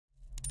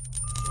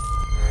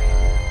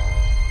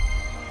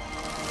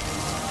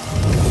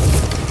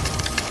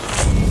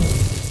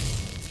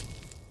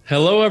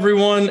Hello,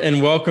 everyone,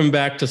 and welcome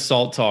back to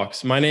SALT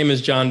Talks. My name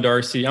is John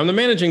Darcy. I'm the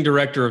managing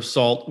director of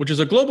SALT, which is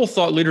a global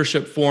thought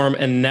leadership forum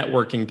and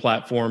networking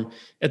platform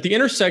at the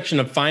intersection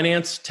of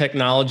finance,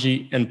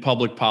 technology, and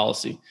public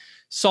policy.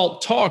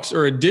 SALT Talks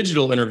are a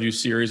digital interview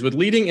series with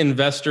leading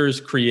investors,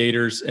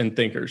 creators, and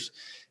thinkers.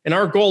 And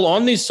our goal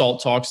on these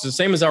SALT Talks is the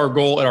same as our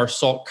goal at our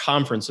SALT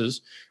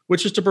conferences,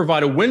 which is to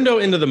provide a window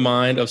into the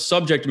mind of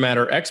subject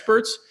matter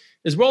experts,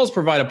 as well as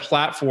provide a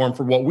platform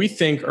for what we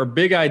think are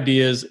big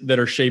ideas that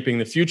are shaping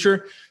the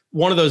future.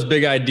 One of those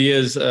big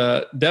ideas,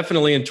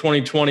 definitely in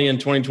 2020 and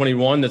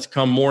 2021, that's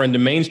come more into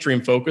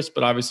mainstream focus,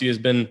 but obviously has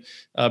been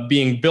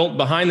being built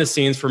behind the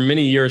scenes for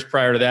many years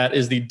prior to that,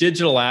 is the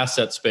digital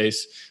asset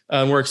space.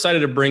 We're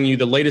excited to bring you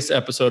the latest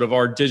episode of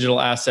our digital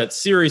asset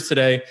series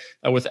today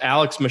with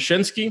Alex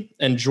Mashinsky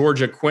and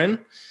Georgia Quinn.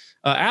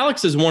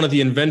 Alex is one of the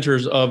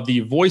inventors of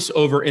the Voice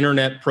over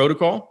Internet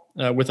Protocol,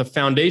 with a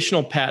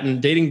foundational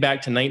patent dating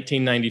back to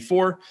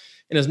 1994,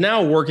 and is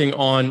now working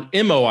on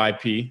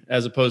MOIP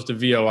as opposed to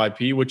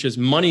VOIP, which is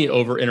Money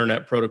over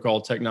Internet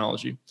Protocol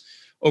technology.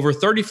 Over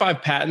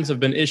 35 patents have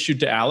been issued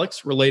to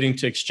Alex relating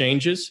to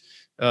exchanges,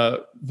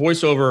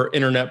 voice over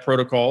Internet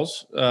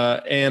protocols,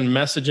 and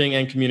messaging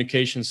and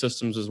communication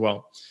systems as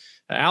well.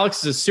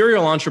 Alex is a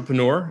serial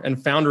entrepreneur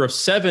and founder of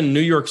 7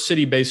 New York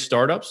City-based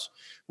startups,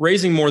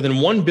 raising more than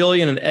 $1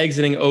 billion and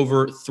exiting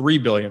over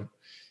 $3 billion.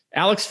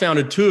 Alex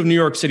founded 2 of New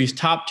York City's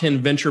top 10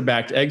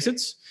 venture-backed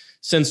exits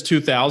since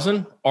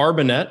 2000,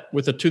 Arbanet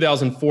with a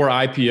 2004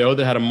 IPO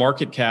that had a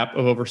market cap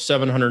of over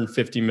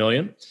 $750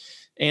 million,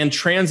 and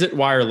Transit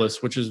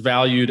Wireless, which is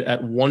valued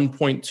at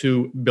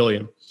 $1.2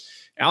 billion.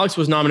 Alex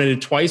was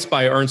nominated twice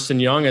by Ernst &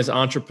 Young as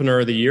Entrepreneur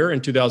of the Year in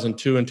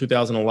 2002 and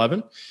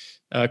 2011,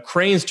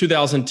 Crain's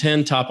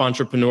 2010 Top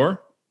Entrepreneur,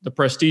 the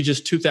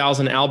prestigious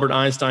 2000 Albert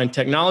Einstein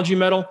Technology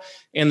Medal,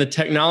 and the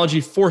Technology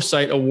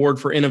Foresight Award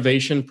for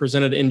Innovation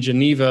presented in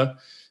Geneva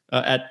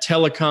at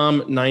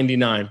Telecom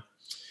 99.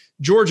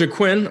 Georgia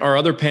Quinn, our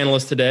other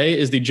panelist today,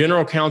 is the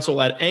general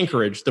counsel at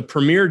Anchorage, the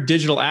premier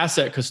digital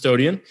asset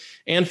custodian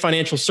and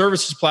financial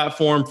services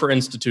platform for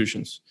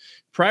institutions.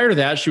 Prior to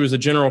that, she was a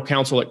general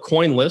counsel at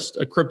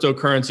CoinList, a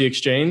cryptocurrency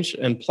exchange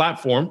and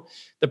platform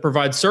that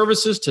provides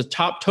services to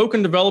top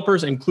token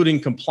developers,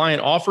 including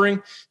compliant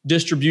offering,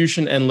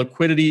 distribution, and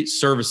liquidity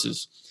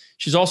services.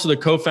 She's also the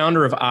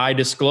co-founder of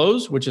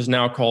iDisclose, which is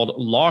now called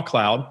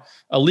LawCloud,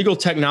 a legal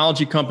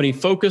technology company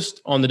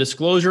focused on the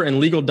disclosure and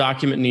legal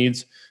document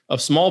needs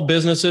of small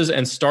businesses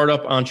and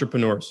startup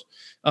entrepreneurs.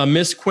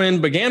 Ms.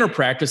 Quinn began her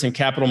practice in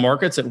capital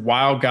markets at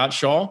Weil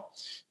Gotshal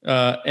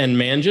and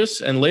Manges,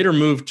 and later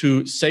moved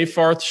to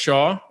Seyfarth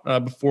Shaw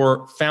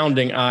before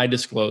founding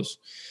iDisclose.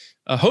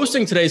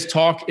 Hosting today's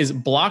talk is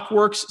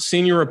Blockworks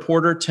senior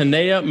reporter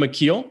Tanea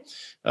McKeel,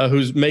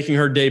 who's making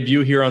her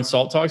debut here on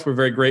SALT Talks. We're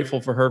very grateful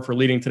for her for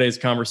leading today's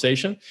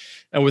conversation.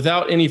 And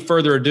without any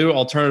further ado,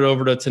 I'll turn it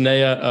over to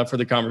Tanea for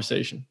the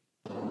conversation.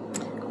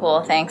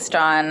 Cool. Thanks,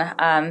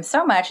 John,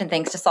 so much. And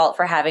thanks to SALT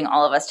for having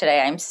all of us today.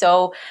 I'm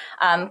so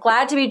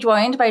glad to be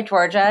joined by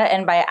Georgia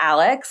and by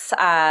Alex.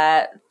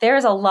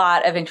 There's a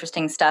lot of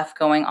interesting stuff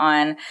going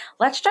on.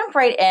 Let's jump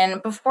right in.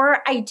 Before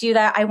I do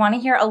that, I want to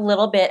hear a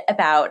little bit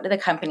about the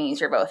companies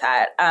you're both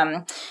at.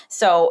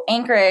 So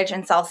Anchorage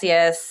and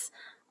Celsius,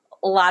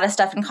 a lot of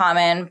stuff in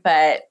common,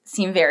 but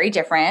seem very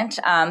different.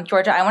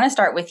 Georgia, I want to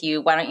start with you.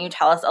 Why don't you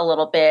tell us a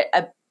little bit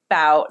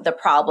about the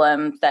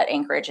problem that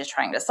Anchorage is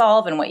trying to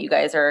solve and what you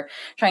guys are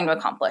trying to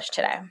accomplish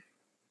today?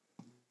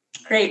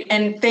 Great.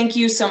 And thank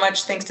you so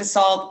much. Thanks to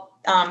SALT.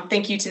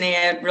 Thank you,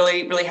 Tanea.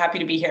 Really, really happy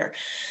to be here.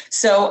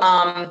 So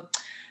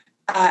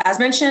as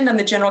mentioned, I'm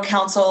the general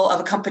counsel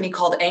of a company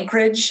called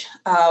Anchorage.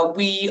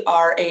 We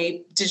are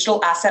a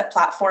digital asset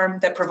platform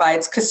that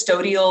provides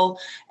custodial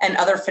and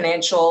other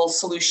financial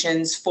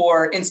solutions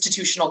for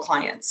institutional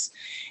clients.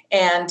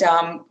 And,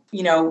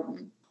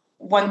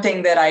 one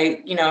thing that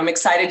I'm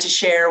excited to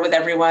share with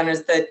everyone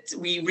is that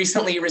we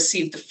recently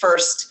received the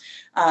first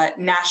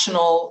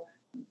national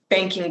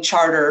banking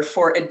charter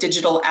for a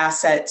digital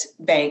asset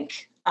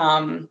bank.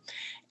 And,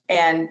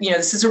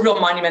 this is a real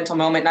monumental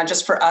moment, not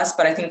just for us,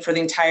 but I think for the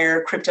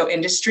entire crypto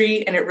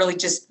industry. And it really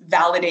just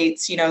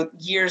validates,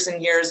 years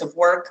and years of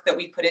work that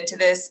we put into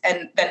this.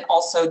 And then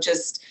also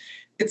just,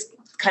 it's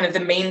kind of the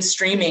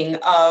mainstreaming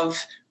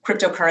of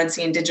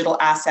cryptocurrency and digital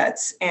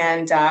assets.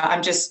 And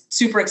I'm just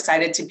super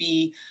excited to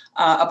be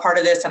a part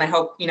of this. And I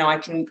hope, I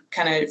can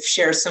kind of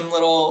share some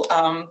little,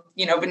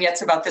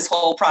 vignettes about this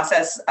whole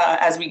process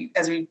as we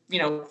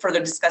further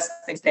discuss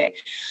things today.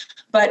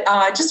 But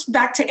just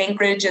back to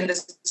Anchorage and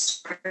this.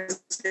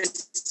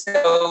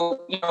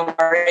 So,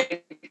 are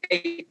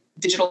a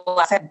digital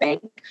asset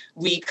bank.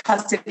 We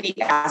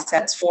custody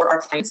assets for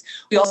our clients.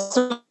 We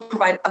also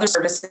provide other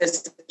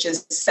services such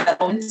as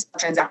settlement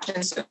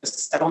transactions, so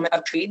settlement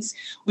of trades.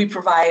 We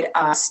provide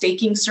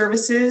staking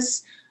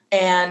services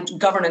and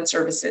governance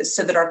services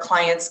so that our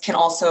clients can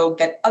also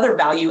get other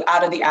value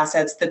out of the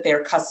assets that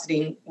they're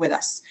custodying with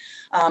us.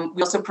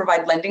 We also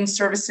provide lending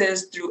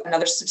services through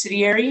another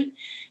subsidiary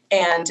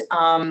and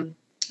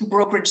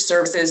brokerage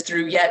services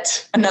through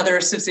yet another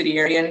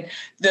subsidiary. And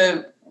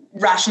the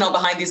rationale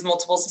behind these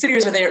multiple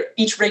subsidiaries are they're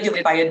each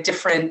regulated by a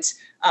different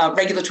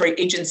regulatory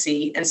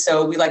agency. And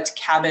so we like to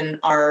cabin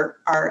our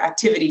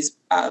activities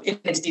in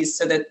entities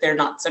so that they're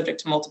not subject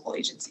to multiple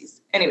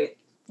agencies. Anyway,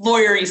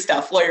 lawyery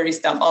stuff.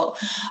 I'll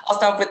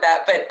stop with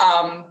that.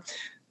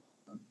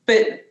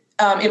 But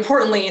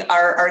importantly,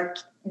 our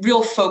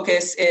real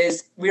focus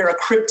is we're a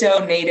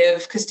crypto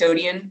native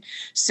custodian.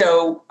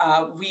 So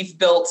we've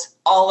built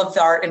all of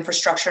our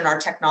infrastructure and our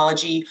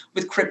technology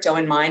with crypto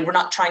in mind. We're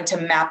not trying to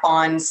map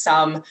on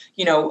some,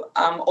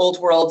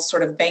 old world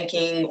sort of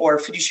banking or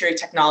fiduciary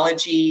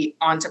technology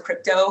onto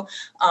crypto.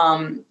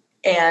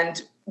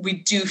 And we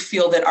do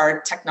feel that our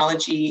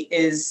technology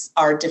is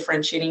our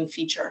differentiating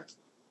feature.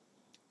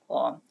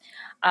 Cool.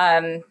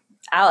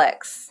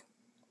 Alex,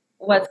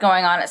 what's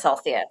going on at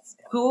Celsius?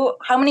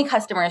 How many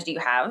customers do you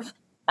have?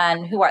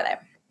 And who are they?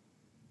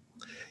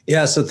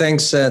 Yeah, so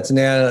thanks,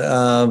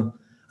 Tanea.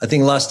 I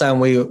think last time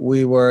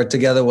we were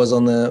together was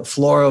on the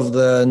floor of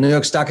the New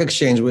York Stock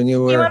Exchange when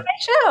you were on my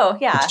show,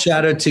 yeah.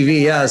 Shadow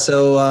TV, yeah.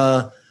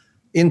 So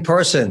in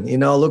person,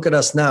 look at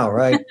us now,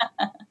 right?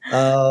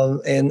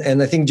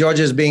 And I think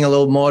Georgia is being a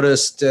little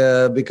modest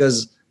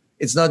because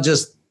it's not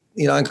just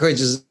Anchorage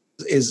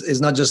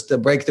is not just a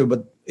breakthrough,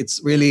 but it's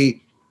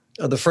really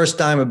the first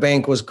time a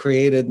bank was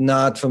created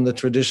not from the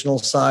traditional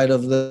side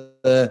of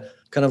the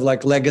kind of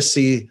like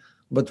legacy,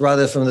 but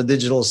rather from the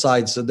digital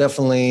side. So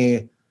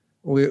definitely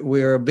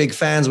we're big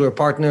fans. We're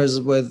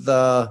partners with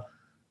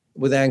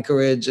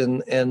Anchorage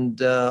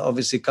and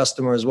obviously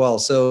customer as well.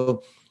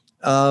 So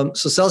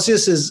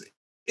Celsius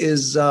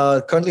is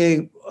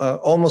currently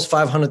almost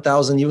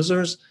 500,000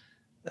 users.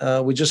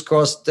 We just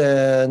crossed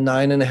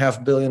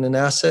 $9.5 billion in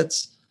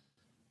assets.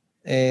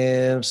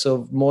 And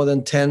so more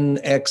than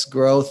 10x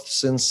growth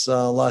since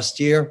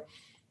last year.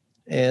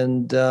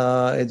 And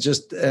it's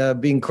just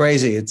been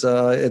crazy.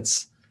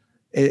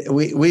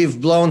 We've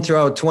blown through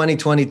our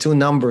 2022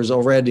 numbers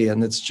already,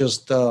 and it's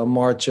just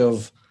March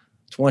of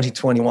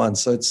 2021.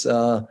 So it's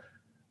I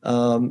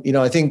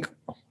think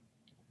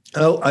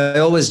I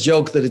always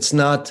joke that it's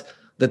not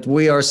that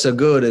we are so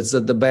good; it's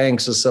that the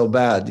banks are so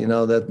bad.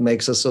 That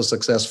makes us so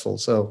successful.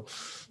 So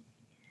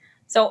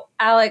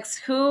Alex,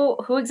 who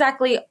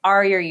exactly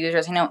are your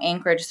users? I know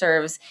Anchorage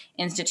serves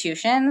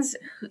institutions.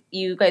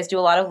 You guys do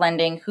a lot of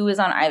lending. Who is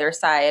on either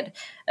side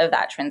of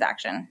that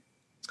transaction?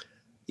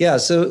 Yeah,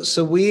 so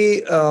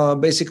we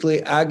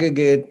basically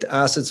aggregate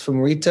assets from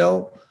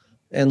retail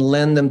and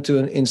lend them to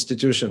an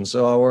institution.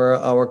 So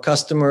our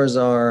customers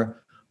are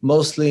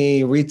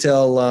mostly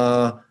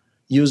retail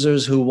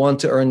users who want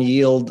to earn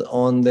yield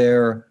on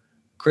their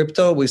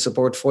crypto. We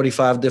support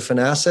 45 different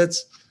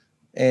assets.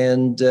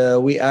 And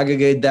we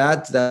aggregate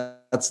that's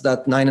that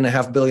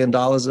 $9.5 billion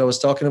that I was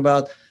talking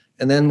about.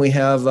 And then we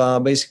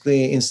have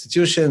basically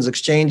institutions,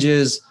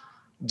 exchanges,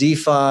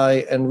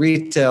 DeFi, and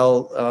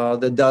retail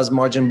that does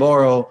margin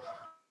borrow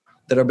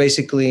that are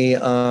basically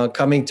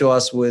coming to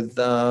us with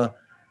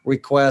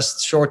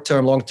requests,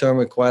 short-term, long-term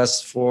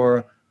requests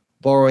for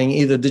borrowing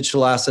either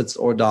digital assets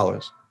or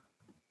dollars.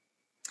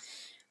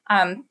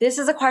 This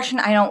is a question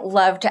I don't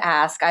love to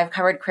ask. I've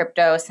covered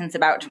crypto since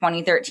about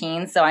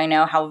 2013, so I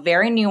know how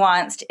very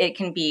nuanced it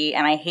can be,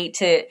 and I hate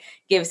to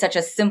give such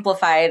a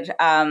simplified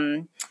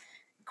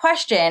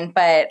question,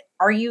 but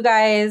are you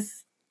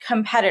guys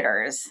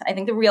competitors? I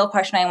think the real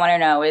question I want to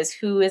know is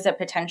who is a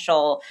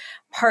potential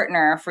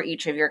partner for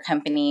each of your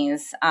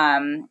companies,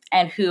 and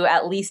who,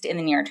 at least in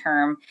the near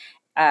term,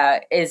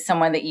 is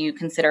someone that you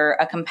consider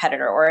a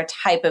competitor or a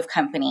type of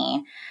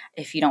company,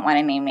 if you don't want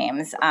to name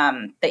names,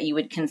 that you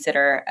would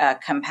consider a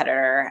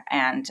competitor.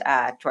 And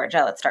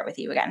Georgia, let's start with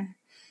you again.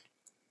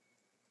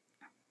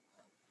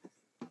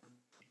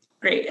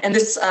 Great. And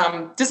this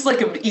is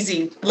like an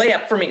easy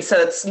layup for me, so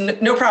it's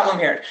no problem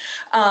here.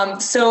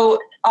 So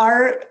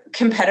our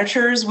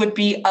competitors would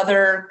be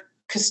other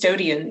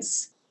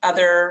custodians,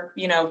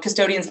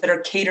 custodians that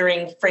are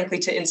catering, frankly,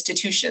 to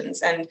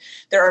institutions, and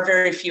there are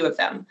very few of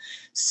them.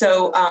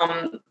 So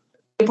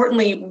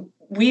importantly,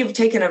 we have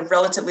taken a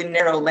relatively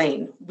narrow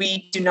lane.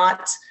 We do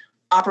not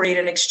operate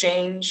an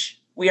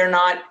exchange. We are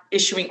not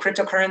issuing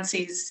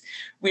cryptocurrencies.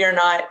 We are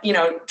not,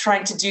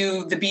 trying to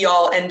do the be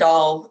all end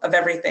all of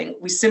everything.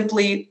 We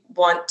simply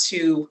want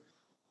to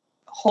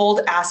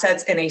hold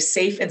assets in a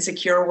safe and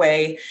secure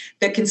way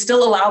that can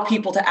still allow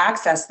people to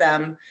access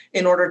them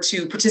in order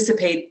to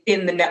participate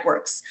in the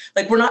networks.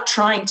 Like, we're not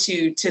trying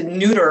to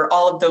neuter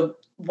all of the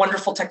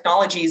wonderful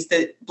technologies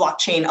that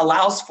blockchain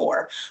allows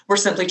for. We're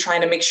simply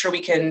trying to make sure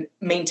we can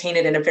maintain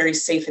it in a very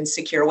safe and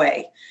secure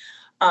way,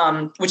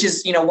 which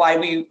is, why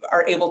we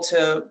are able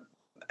to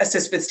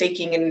assist with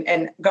staking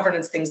and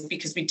governance things,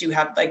 because we do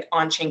have like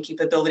on-chain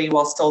capability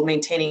while still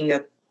maintaining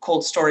a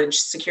cold storage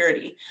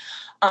security.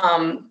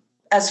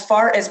 As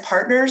far as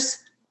partners,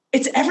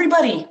 it's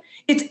everybody.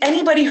 It's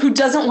anybody who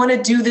doesn't want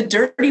to do the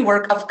dirty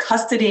work of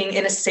custodying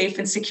in a safe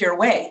and secure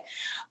way.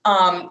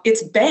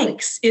 It's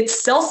banks, it's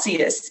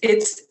Celsius,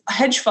 it's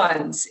hedge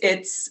funds,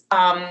 it's,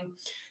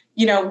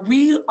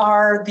 we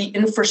are the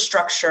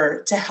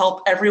infrastructure to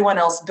help everyone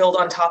else build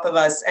on top of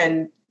us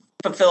and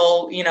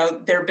fulfill,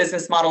 their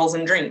business models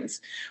and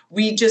dreams.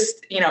 We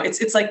just,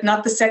 it's like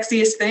not the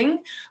sexiest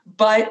thing,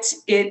 but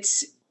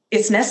it's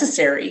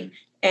necessary.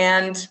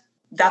 And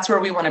that's where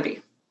we want to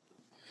be.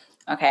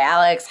 Okay,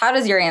 Alex, how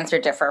does your answer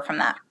differ from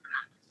that?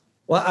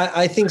 Well,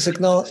 I think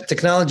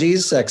technology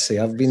is sexy.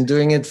 I've been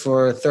doing it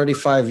for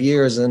 35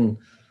 years, and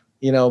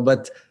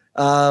but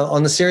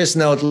on a serious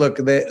note, look,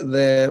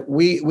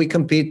 we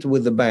compete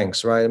with the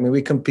banks, right? I mean,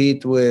 we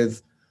compete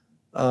with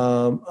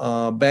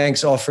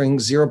banks offering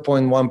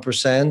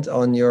 0.1%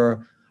 on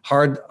your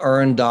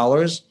hard-earned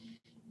dollars,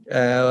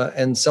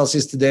 and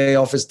Celsius today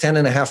offers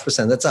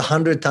 10.5%. That's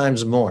 100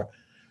 times more.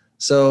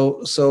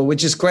 So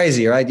which is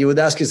crazy, right? You would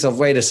ask yourself,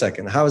 wait a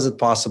second, how is it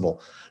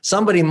possible?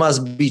 Somebody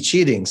must be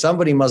cheating.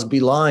 Somebody must be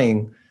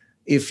lying.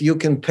 If you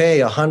can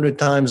pay 100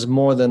 times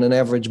more than an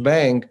average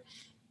bank,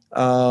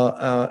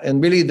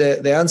 and really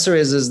the answer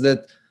is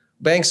that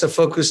banks are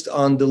focused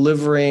on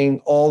delivering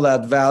all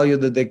that value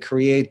that they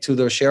create to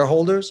their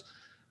shareholders,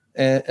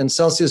 and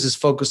Celsius is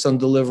focused on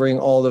delivering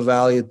all the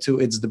value to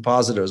its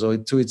depositors or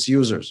to its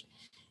users,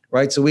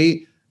 right? So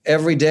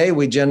every day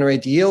we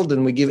generate yield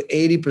and we give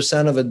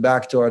 80% of it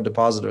back to our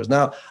depositors.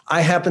 Now,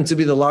 I happen to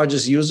be the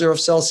largest user of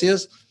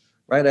Celsius,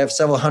 right? I have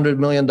several $100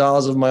 million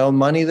of my own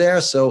money there,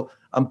 so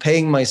I'm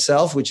paying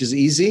myself, which is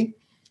easy.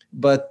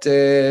 But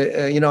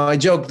I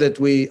joke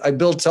that I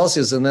built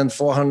Celsius and then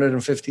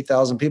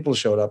 450,000 people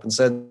showed up and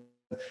said,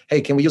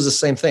 "Hey, can we use the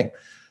same thing?"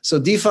 So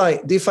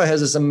DeFi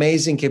has this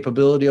amazing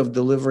capability of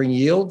delivering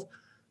yield,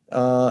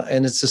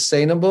 and it's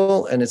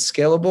sustainable and it's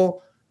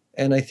scalable.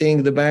 And I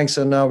think the banks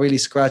are now really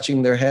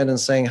scratching their head and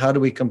saying, "How do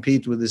we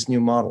compete with this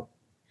new model?"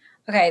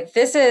 Okay,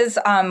 this is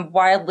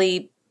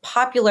wildly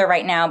popular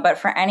right now, but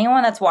for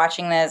anyone that's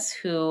watching this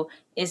who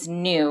is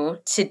new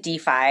to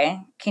DeFi,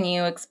 can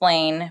you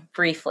explain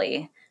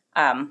briefly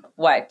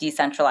what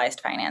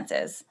decentralized finance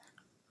is?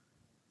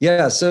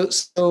 Yeah, so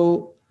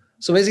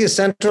basically,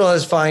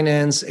 centralized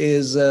finance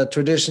is a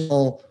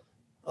traditional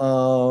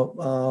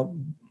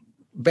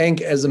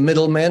bank as a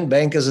middleman,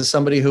 bank as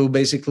somebody who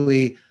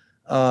basically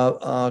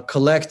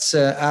collects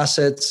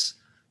assets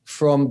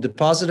from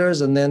depositors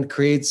and then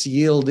creates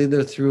yield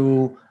either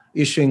through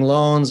issuing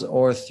loans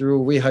or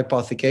through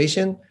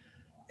rehypothecation.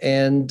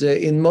 And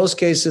in most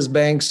cases,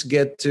 banks look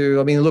at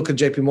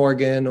JP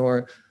Morgan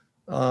or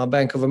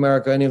Bank of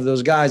America, any of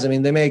those guys. I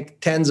mean, they make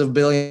tens of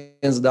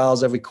billions of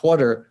dollars every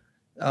quarter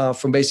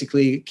from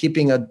basically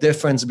keeping a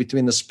difference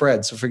between the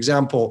spread. So for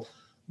example,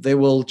 they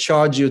will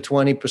charge you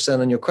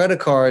 20% on your credit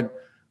card,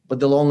 but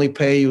they'll only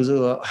pay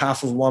you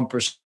half of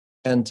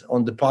 1%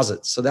 on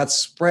deposits. So that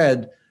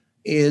spread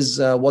is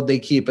what they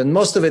keep. And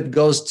most of it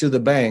goes to the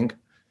bank.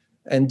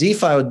 And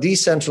DeFi, or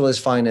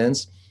decentralized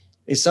finance,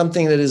 is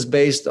something that is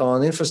based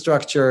on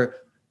infrastructure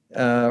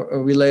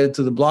related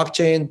to the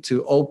blockchain,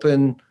 to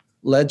open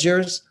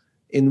ledgers,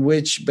 in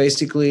which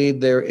basically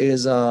there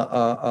is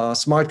a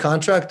smart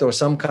contract or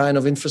some kind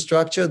of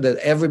infrastructure that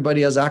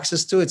everybody has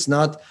access to. It's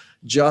not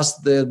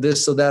just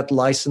this or that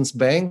licensed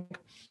bank.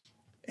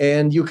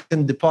 And you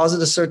can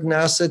deposit a certain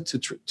asset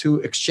to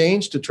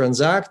exchange, to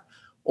transact,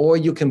 or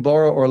you can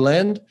borrow or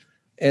lend.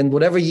 And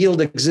whatever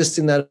yield exists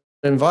in that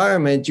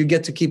environment, you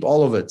get to keep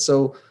all of it.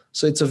 So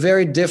it's a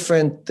very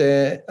different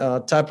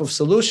type of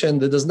solution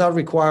that does not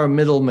require a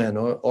middleman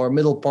or a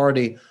middle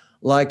party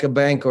like a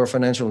bank or a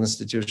financial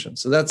institution.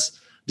 So that's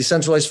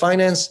decentralized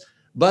finance,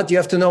 but you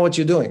have to know what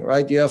you're doing,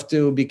 right? You have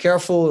to be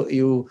careful.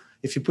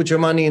 If you put your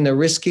money in a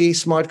risky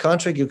smart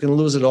contract, you can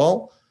lose it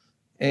all.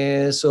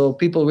 And so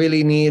people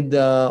really need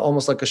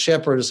almost like a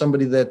shepherd or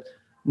somebody that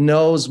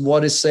knows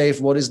what is safe,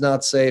 what is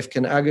not safe,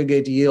 can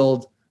aggregate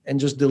yield, and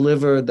just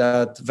deliver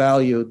that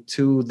value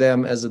to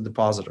them as a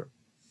depositor.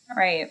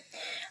 Right.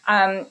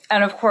 And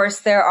of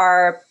course, there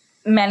are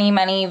many,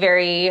 many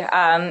very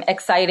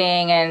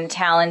exciting and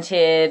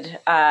talented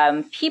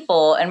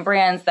people and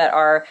brands that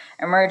are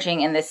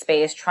emerging in this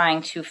space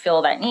trying to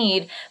fill that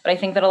need. But I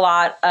think that a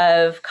lot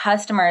of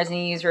customers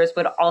and users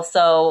would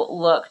also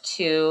look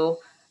to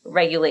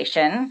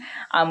regulation,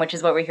 which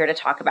is what we're here to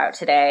talk about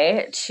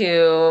today,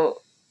 to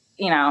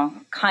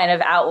kind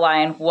of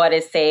outline what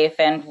is safe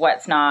and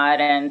what's not,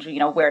 and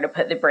where to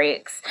put the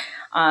brakes.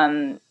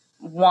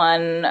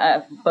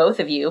 Both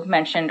of you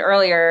mentioned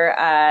earlier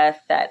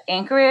that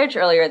Anchorage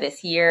earlier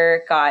this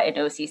year got an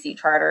OCC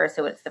charter,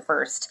 so it's the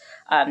first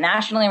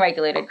nationally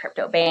regulated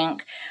crypto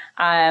bank.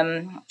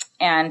 And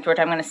George,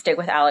 I'm going to stick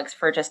with Alex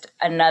for just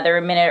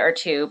another minute or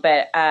two,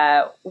 but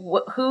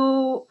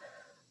who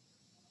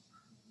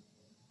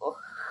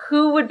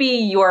would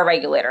be your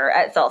regulator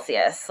at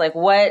Celsius? Like,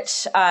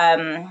 what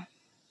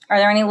are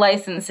there any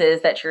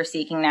licenses that you're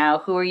seeking now?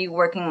 Who are you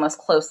working most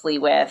closely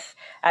with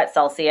at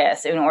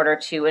Celsius in order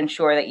to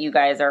ensure that you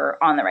guys are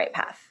on the right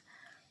path?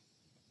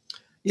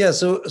 Yeah,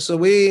 so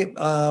we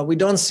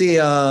don't see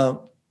a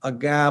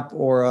gap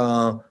or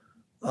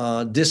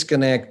a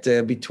disconnect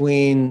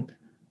between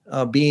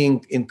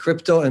being in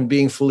crypto and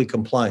being fully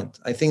compliant.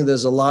 I think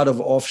there's a lot of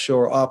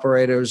offshore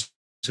operators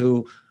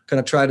who kind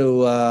of try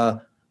to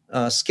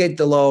skate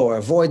the law or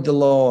avoid the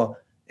law.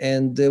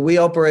 And we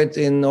operate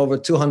in over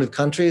 200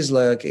 countries.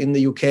 Like in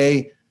the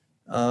UK,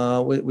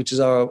 which is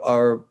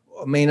our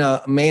main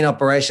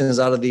operations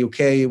out of the UK.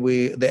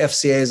 The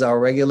FCA is our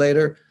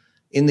regulator.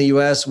 In the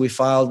US, we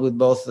filed with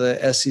both the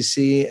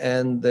SEC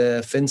and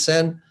the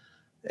FinCEN,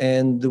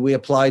 and we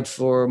applied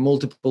for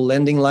multiple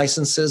lending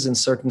licenses in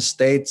certain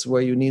states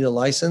where you need a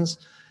license.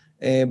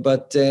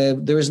 But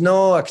there is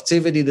no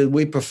activity that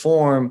we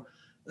perform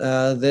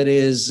that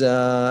is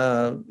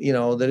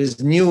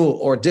new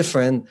or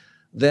different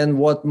than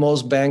what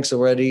most banks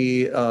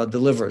already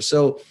deliver.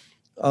 So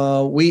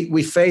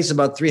we face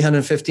about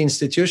 350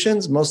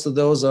 institutions. Most of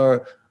those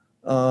are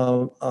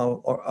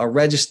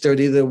registered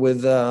either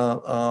with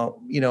the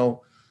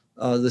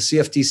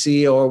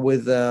CFTC or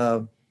with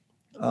the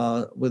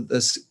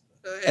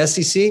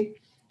SEC,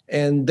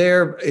 and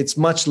there it's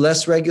much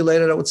less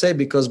regulated, I would say,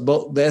 because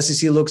both the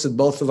SEC looks at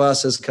both of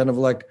us as kind of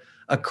like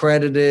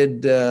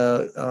accredited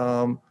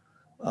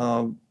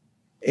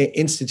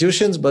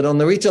institutions. But on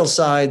the retail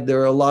side,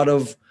 there are a lot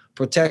of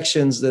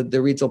protections that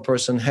the retail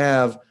person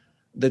have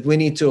that we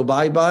need to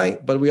abide by,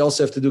 but we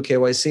also have to do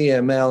KYC,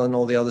 ML, and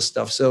all the other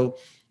stuff. So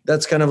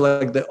that's kind of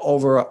like the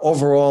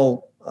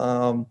overall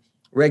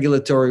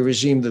regulatory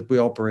regime that we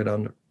operate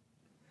under.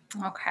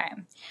 Okay.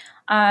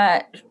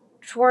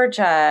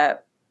 Georgia,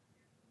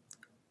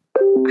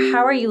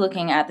 how are you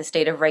looking at the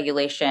state of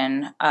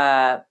regulation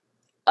of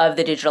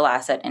the digital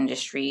asset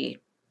industry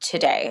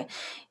today?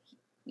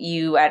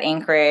 You at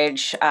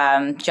Anchorage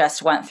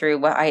just went through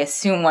what I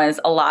assume was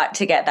a lot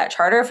to get that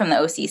charter from the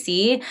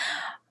OCC.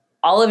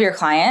 All of your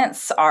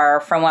clients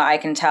are, from what I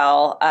can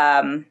tell,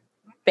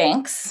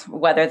 banks,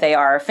 whether they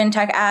are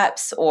fintech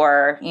apps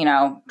or,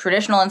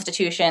 traditional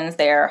institutions.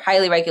 They're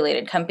highly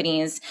regulated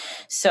companies.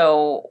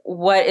 So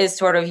what is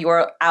sort of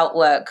your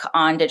outlook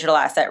on digital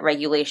asset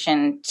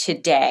regulation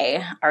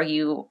today? Are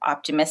you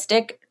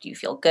optimistic? Do you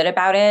feel good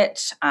about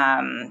it?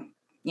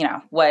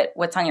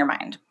 What's on your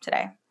mind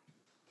today?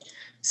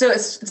 So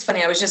it's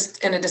funny. I was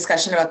just in a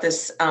discussion about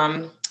this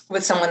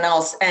with someone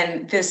else,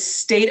 and this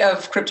state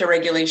of crypto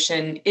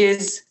regulation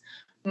is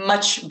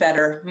much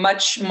better,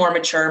 much more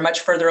mature,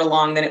 much further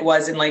along than it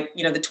was in the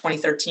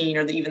 2013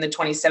 or even the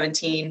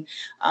 2017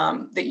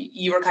 that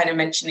you were kind of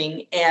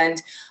mentioning.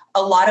 And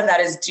a lot of that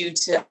is due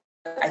to,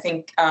 I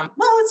think,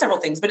 it's several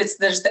things, but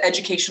there's the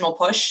educational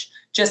push,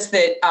 just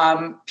that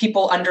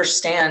people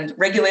understand,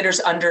 regulators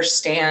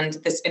understand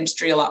this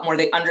industry a lot more.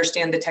 They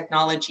understand the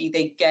technology.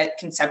 They get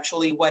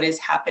conceptually what is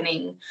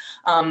happening.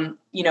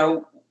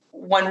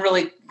 One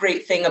really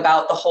great thing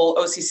about the whole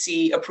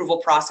OCC approval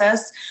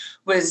process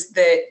was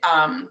that,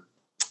 and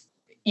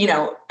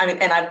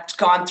I've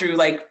gone through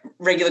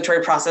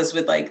regulatory process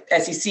with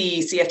SEC,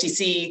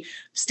 CFTC,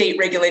 state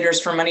regulators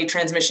for money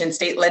transmission,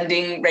 state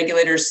lending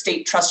regulators,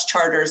 state trust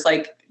charters,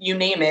 you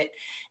name it.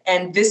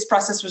 And this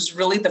process was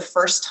really the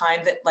first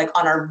time that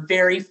on our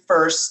very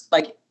first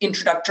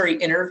introductory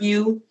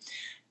interview,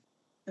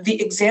 the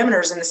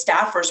examiners and the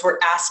staffers were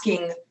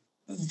asking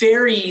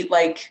very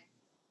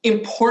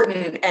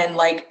important and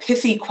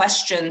pithy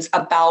questions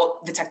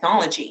about the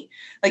technology.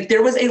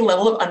 There was a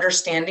level of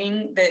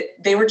understanding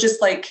that they were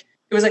just it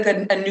was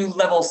a new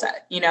level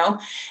set,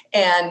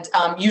 and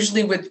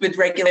usually with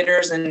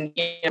regulators and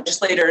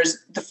legislators,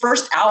 the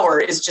first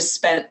hour is just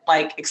spent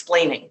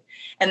explaining.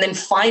 And then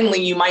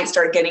finally you might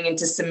start getting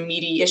into some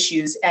meaty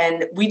issues.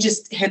 And we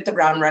just hit the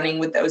ground running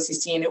with the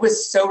OCC, and it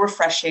was so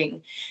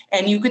refreshing.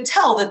 And you could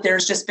tell that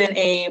there's just been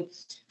a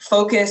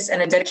focus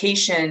and a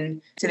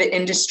dedication to the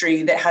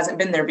industry that hasn't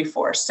been there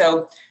before.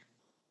 So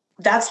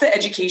that's the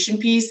education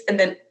piece. And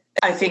then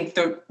I think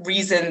the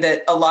reason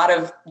that a lot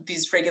of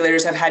these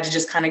regulators have had to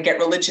just kind of get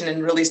religion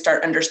and really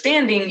start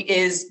understanding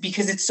is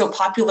because it's so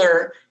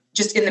popular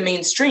just in the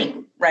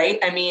mainstream, right?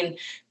 I mean,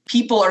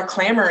 people are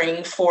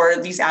clamoring for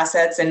these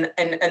assets and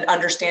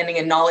understanding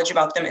and knowledge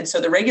about them. And so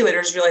the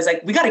regulators realize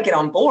we got to get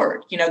on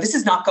board. This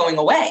is not going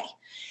away.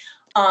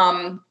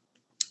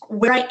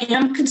 Where I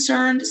am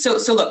concerned, so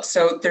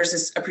there's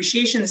this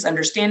appreciation, this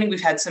understanding. We've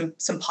had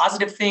some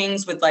positive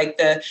things with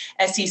the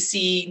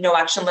SEC no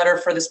action letter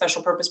for the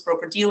special purpose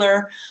broker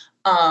dealer.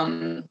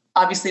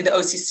 Obviously the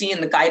OCC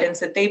and the guidance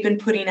that they've been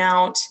putting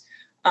out.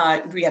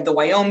 We have the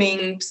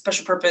Wyoming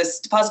special purpose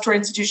depository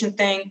institution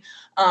thing.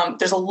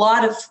 There's a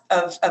lot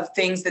of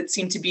things that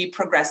seem to be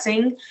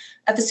progressing.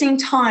 At the same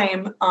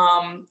time,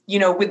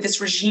 with this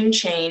regime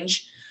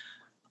change,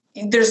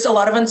 there's a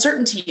lot of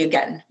uncertainty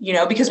again,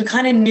 because we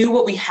kind of knew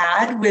what we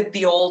had with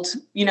the old,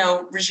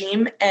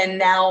 regime. And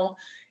now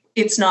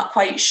it's not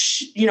quite,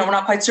 we're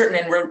not quite certain.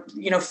 And we're,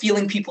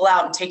 feeling people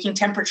out and taking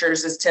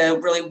temperatures as to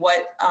really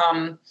what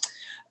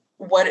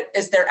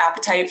is their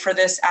appetite for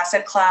this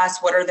asset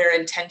class? What are their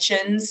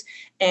intentions?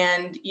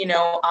 And,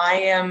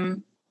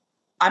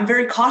 I'm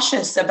very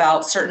cautious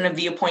about certain of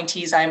the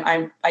appointees.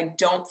 I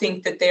don't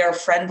think that they are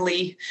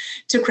friendly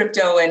to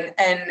crypto,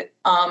 and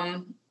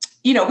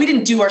we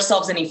didn't do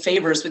ourselves any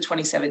favors with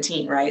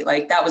 2017, right?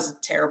 That was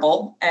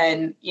terrible.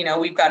 And,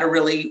 we've got to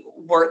really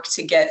work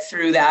to get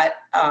through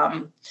that,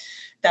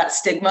 that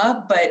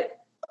stigma,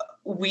 but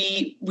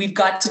we've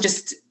got to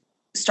just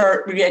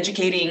start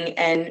re-educating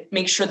and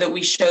make sure that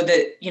we show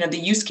that, the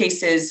use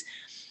cases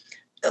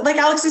like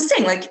Alex is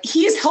saying, like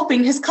he is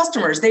helping his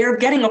customers. They are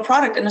getting a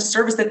product and a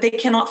service that they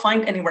cannot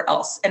find anywhere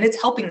else. And it's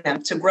helping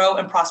them to grow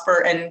and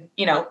prosper and,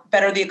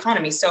 better the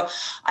economy. So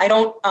I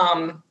don't,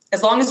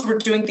 as long as we're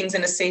doing things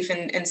in a safe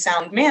and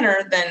sound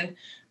manner, then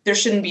there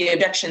shouldn't be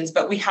objections,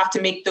 but we have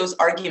to make those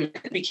arguments.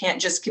 We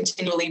can't just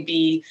continually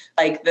be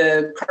like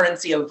the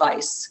currency of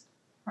vice.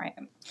 Right.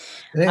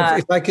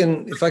 If I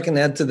can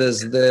add to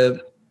this,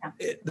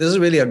 this is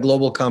really a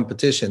global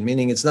competition,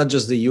 meaning it's not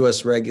just the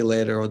U.S.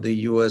 regulator or the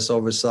U.S.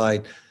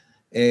 oversight.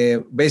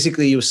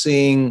 Basically, you're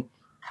seeing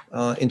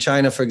in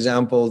China, for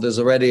example, there's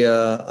already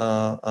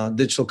a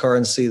digital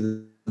currency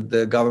that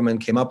the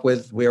government came up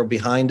with. We are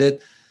behind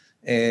it.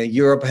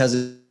 Europe has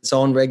its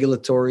own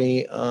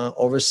regulatory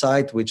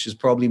oversight, which is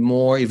probably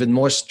even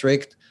more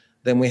strict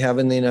than we have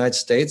in the United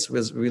States,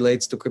 as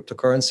relates to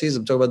cryptocurrencies.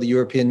 I'm talking about the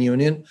European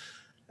Union,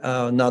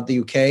 not the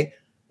UK.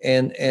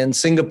 And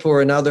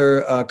Singapore and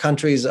other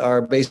countries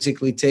are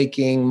basically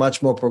taking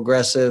much more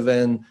progressive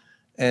and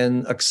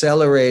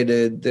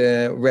accelerated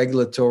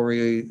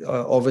regulatory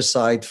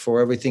oversight for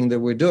everything that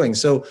we're doing.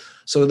 So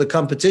the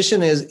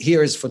competition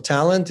is for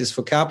talent, is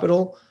for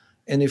capital.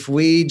 And if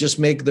we just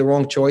make the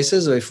wrong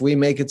choices, or if we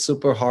make it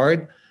super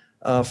hard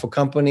for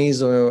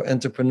companies or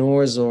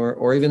entrepreneurs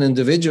or even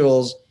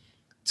individuals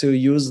to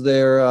use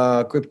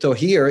their crypto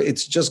here,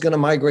 it's just going to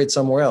migrate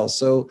somewhere else.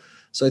 So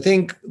I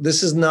think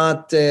this is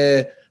not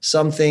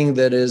something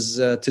that is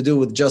to do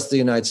with just the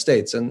United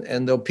States.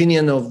 And the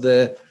opinion of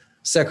the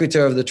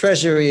Secretary of the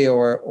Treasury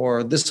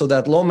or this or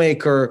that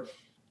lawmaker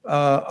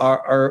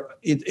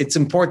it's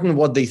important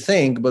what they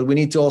think, but we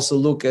need to also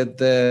look at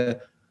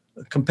the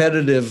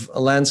competitive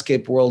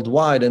landscape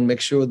worldwide and make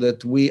sure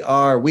that we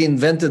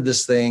invented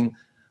this thing,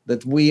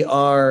 that we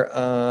are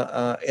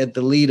at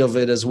the lead of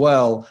it as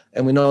well,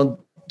 and we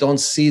don't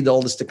cede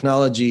all this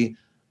technology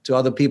to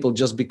other people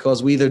just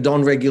because we either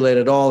don't regulate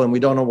at all and we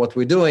don't know what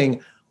we're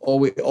doing, or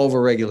we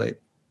overregulate.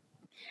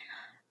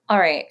 All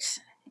right.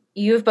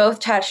 You've both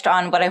touched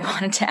on what I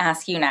wanted to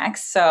ask you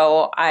next,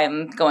 so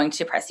I'm going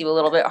to press you a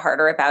little bit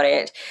harder about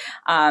it.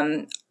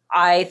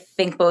 I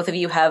think both of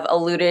you have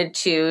alluded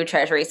to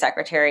Treasury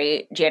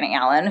Secretary Janet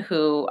Yellen,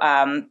 who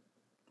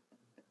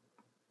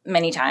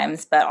many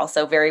times, but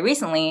also very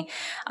recently,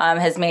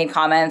 has made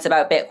comments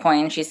about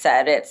Bitcoin. She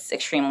said it's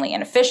extremely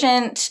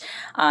inefficient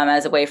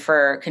as a way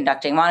for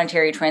conducting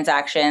monetary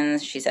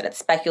transactions. She said it's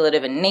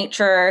speculative in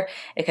nature.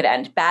 It could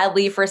end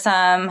badly for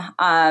some.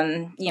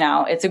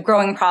 It's a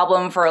growing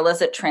problem for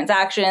illicit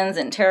transactions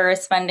and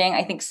terrorist funding.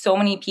 I think so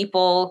many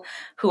people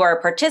who are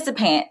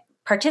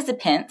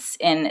participants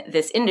in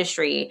this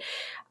industry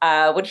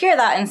would hear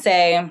that and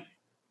say,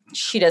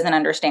 she doesn't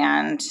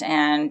understand,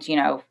 and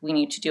we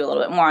need to do a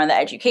little bit more on the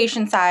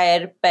education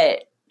side.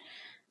 But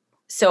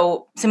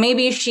so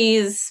maybe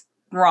she's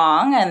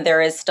wrong, and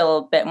there is still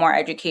a bit more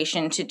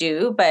education to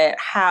do. But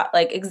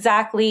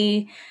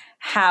exactly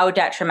how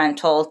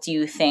detrimental do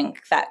you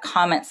think that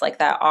comments like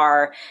that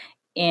are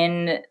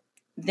in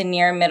the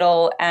near,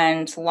 middle,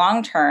 and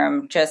long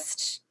term?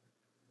 Just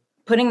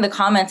putting the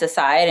comments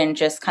aside and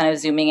just kind of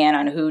zooming in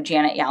on who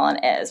Janet Yellen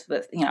is,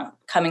 with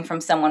coming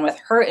from someone with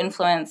her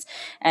influence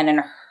and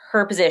in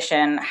her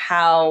position,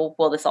 how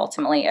will this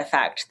ultimately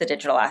affect the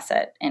digital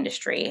asset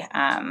industry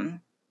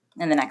in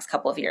the next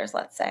couple of years,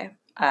 let's say?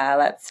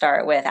 Let's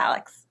start with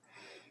Alex.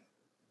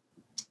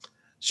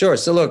 Sure.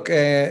 So look,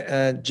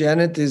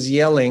 Janet is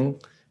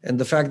yelling, and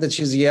the fact that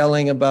she's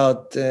yelling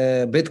about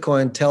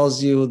Bitcoin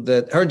tells you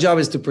that her job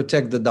is to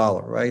protect the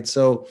dollar, right?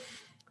 So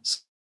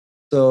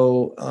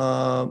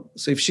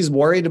if she's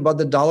worried about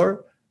the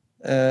dollar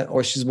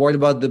or she's worried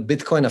about the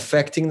Bitcoin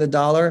affecting the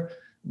dollar,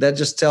 that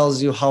just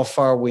tells you how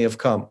far we have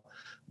come.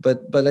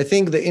 But I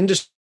think the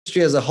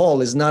industry as a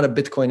whole is not a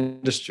Bitcoin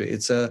industry.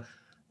 It's a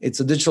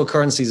digital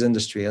currencies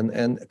industry.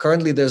 And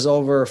currently there's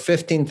over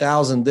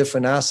 15,000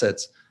 different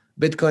assets.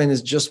 Bitcoin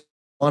is just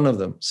one of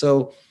them.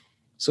 So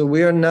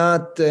we are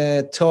not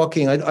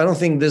talking, I don't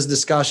think this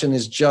discussion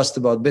is just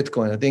about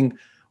Bitcoin. I think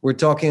we're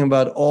talking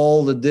about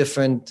all the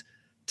different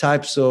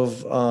types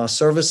of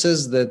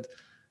services that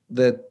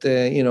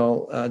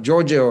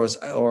Georgia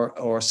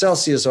or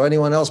Celsius or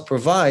anyone else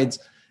provides,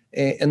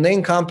 and they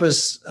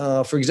encompass,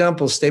 for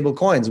example, stable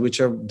coins,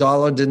 which are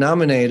dollar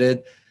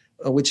denominated,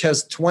 which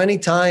has 20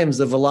 times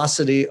the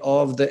velocity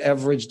of the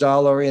average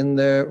dollar in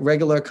the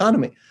regular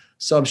economy.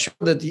 So I'm sure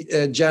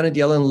that Janet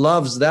Yellen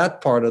loves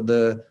that part of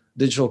the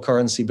digital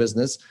currency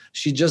business.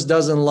 She just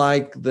doesn't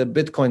like the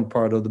Bitcoin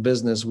part of the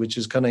business, which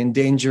is kind of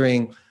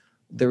endangering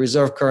the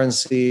reserve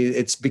currency.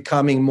 It's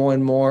becoming more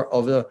and more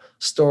of a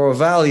store of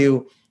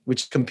value,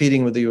 which is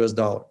competing with the US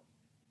dollar.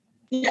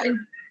 Yeah,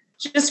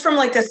 just from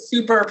like a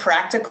super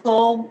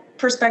practical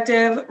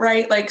perspective,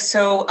 right?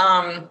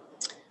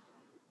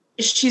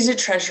 She's a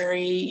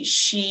Treasury.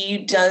 She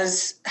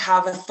does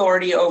have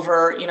authority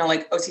over,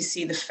 like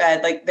OCC, the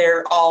Fed, like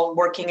they're all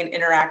working and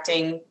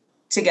interacting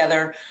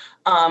together.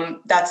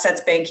 That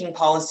sets banking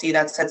policy,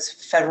 that sets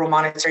federal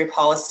monetary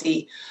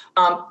policy.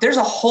 There's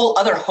a whole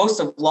other host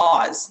of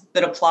laws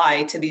that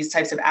apply to these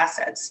types of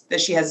assets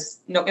that she has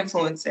no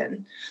influence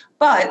in.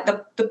 But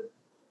the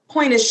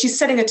point is she's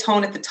setting a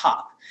tone at the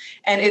top.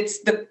 And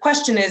the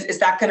question is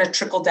that going to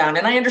trickle down?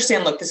 And I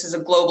understand, look, this is a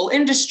global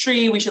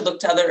industry. We should look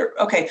to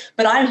okay,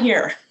 but I'm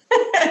here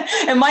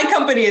and my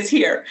company is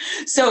here.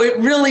 So it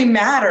really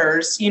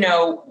matters,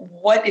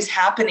 what is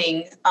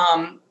happening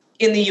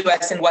in the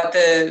US and what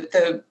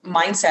the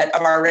mindset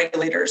of our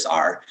regulators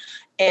are.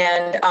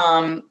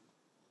 And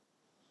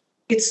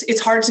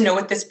it's hard to know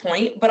at this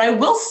point, but I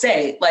will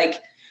say,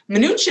 like,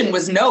 Mnuchin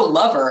was no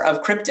lover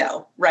of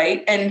crypto,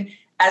 right? And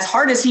as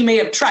hard as he may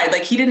have tried,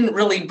 like, he didn't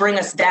really bring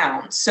us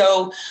down.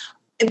 So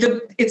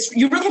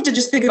you really have to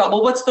just think about,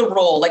 well, what's the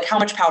role? Like, how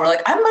much power?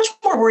 Like, I'm much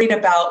more worried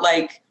about,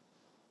 like,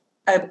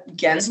 a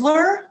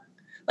Gensler.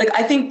 Like,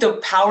 I think the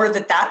power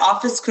that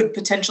office could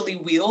potentially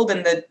wield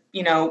and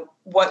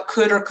what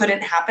could or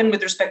couldn't happen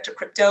with respect to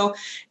crypto,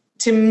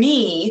 to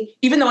me,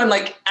 even though I'm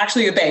like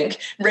actually a bank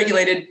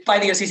regulated by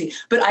the OCC,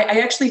 but I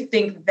actually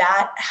think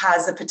that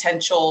has a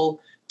potential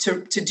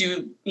to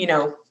do,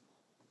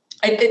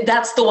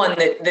 that's the one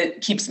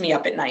that keeps me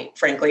up at night,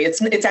 frankly.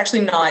 It's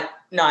actually not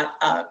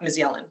Ms.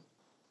 Yellen.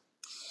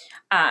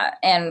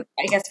 And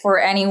I guess for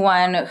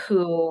anyone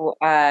who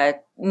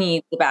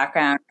needs the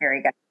background,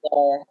 Gary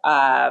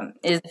Gensler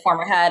is the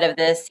former head of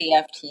the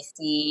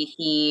CFTC.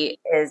 He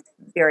is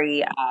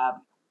very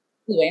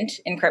fluent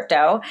in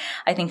crypto.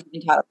 I think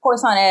he taught a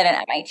course on it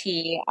at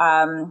MIT.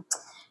 And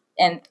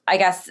I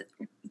guess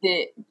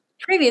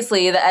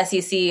previously, the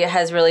SEC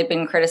has really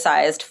been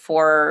criticized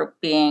for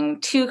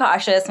being too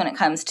cautious when it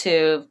comes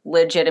to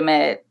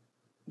legitimate,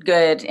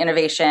 good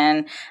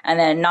innovation, and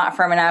then not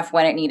firm enough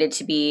when it needed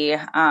to be.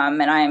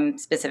 And I'm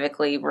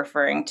specifically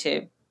referring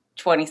to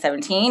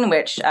 2017,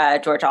 which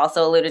George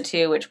also alluded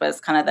to, which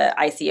was kind of the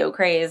ICO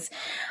craze.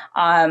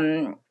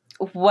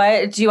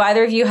 What do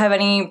either of you have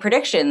any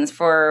predictions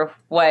for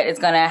what is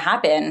going to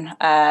happen?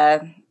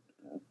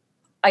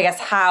 I guess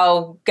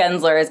how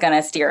Gensler is going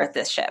to steer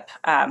this ship.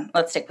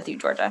 Let's stick with you,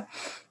 Georgia.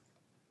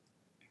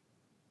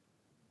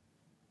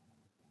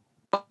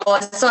 Well, I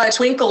saw a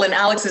twinkle in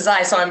Alex's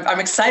eye, so I'm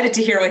excited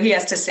to hear what he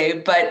has to say.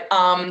 But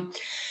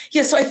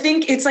so I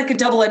think it's like a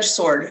double-edged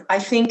sword. I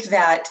think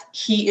that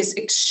he is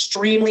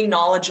extremely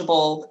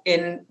knowledgeable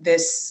in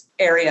this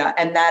area,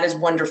 and that is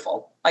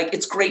wonderful. Like,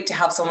 it's great to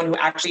have someone who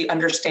actually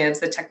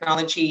understands the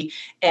technology,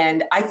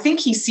 and I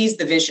think he sees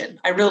the vision.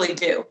 I really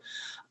do.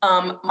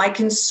 My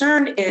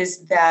concern is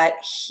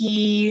that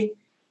he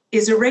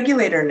is a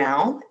regulator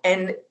now,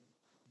 and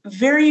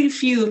very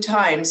few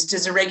times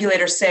does a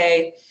regulator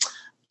say,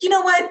 you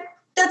know what,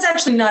 that's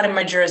actually not in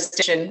my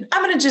jurisdiction.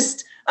 I'm going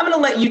to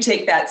let you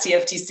take that,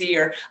 CFTC,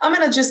 or I'm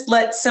going to just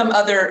let some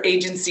other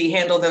agency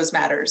handle those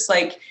matters.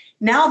 Like,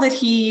 now that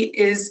he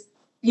is,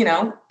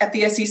 at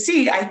the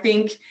SEC, I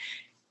think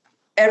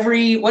if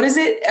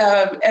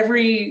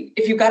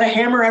you've got a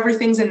hammer,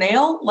 everything's a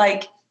nail.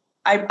 Like,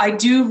 I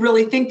do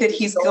really think that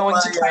he's going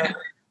to try to.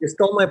 You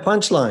stole my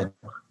punchline.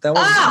 That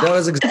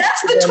was exactly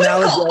that's the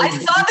twinkle. I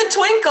saw the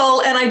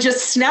twinkle and I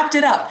just snapped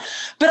it up.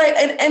 But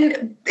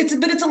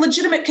it's a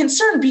legitimate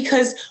concern,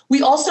 because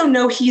we also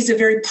know he's a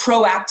very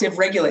proactive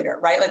regulator,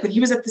 right? Like, when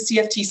he was at the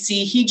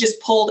CFTC, he just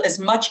pulled as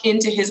much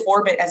into his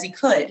orbit as he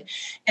could.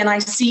 And I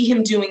see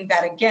him doing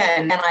that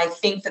again. And I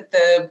think that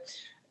the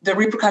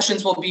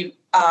repercussions will be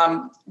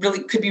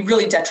could be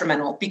really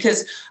detrimental,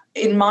 because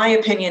in my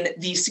opinion,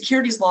 the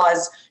securities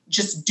laws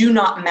just do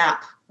not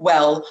map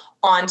well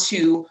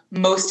onto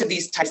most of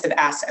these types of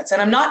assets.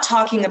 And I'm not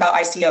talking about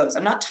ICOs.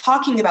 I'm not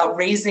talking about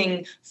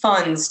raising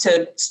funds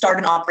to start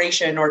an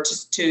operation or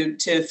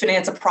to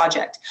finance a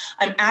project.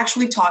 I'm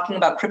actually talking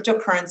about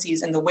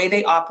cryptocurrencies and the way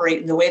they operate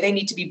and the way they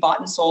need to be bought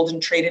and sold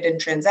and traded and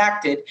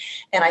transacted.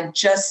 And I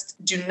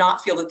just do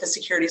not feel that the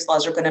securities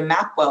laws are going to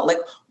map well. Like,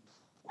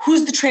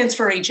 who's the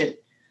transfer agent?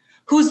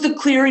 Who's the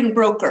clearing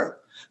broker?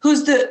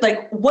 Who's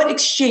what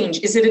exchange?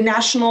 Is it a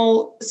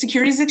national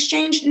securities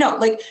exchange? No,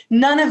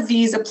 none of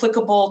these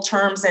applicable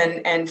terms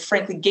and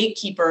frankly,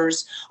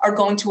 gatekeepers are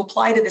going to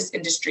apply to this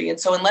industry. And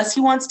so unless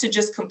he wants to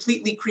just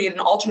completely create an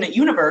alternate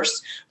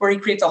universe where he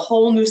creates a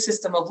whole new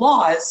system of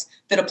laws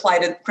that apply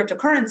to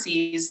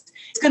cryptocurrencies,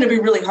 it's going to be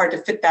really hard to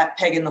fit that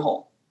peg in the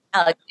hole.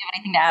 Alex, do you have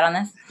anything to add on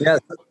this? Yeah.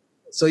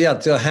 So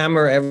to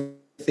hammer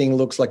everything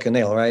looks like a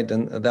nail, right?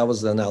 And that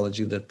was the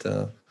analogy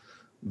that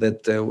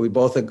we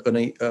both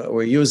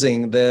were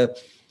using.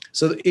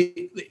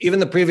 Even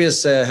the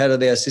previous head of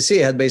the SEC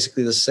had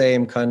basically the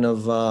same kind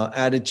of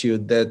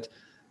attitude that,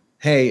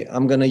 hey,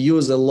 I'm going to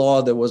use a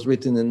law that was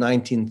written in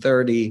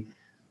 1930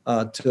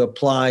 to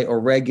apply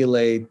or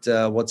regulate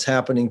what's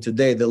happening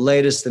today, the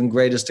latest and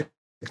greatest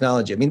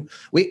technology. I mean,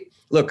 we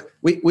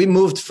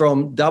moved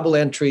from double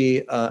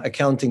entry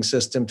accounting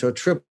system to a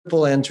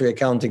triple entry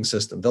accounting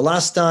system. The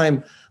last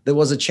time there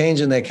was a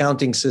change in the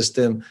accounting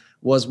system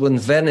was when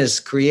Venice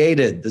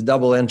created the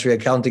double entry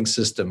accounting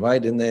system,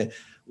 right? In the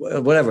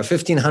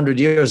 1,500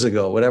 years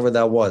ago, whatever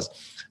that was.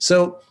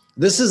 So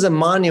this is a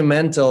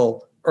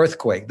monumental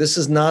earthquake. This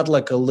is not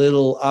like a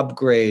little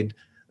upgrade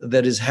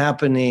that is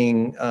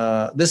happening.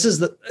 This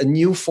is a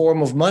new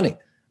form of money,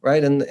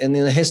 right? And in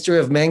the history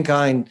of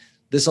mankind,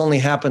 this only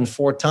happened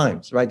 4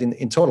 times, right?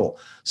 In total.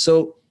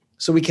 So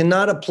So we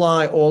cannot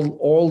apply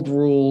old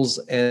rules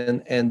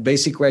and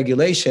basic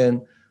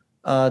regulation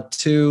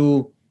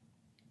to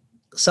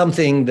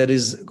something that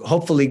is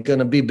hopefully going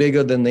to be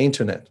bigger than the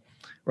internet,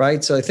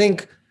 right? So I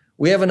think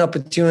we have an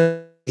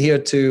opportunity here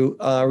to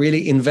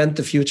really invent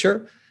the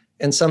future.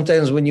 And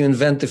sometimes when you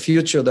invent the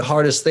future, the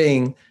hardest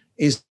thing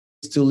is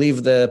to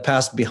leave the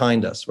past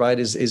behind us, right?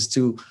 Is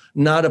to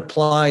not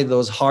apply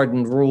those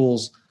hardened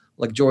rules,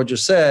 like Georgia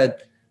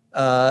said,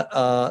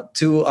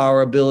 to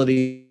our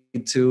ability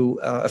to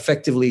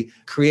effectively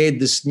create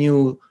this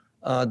new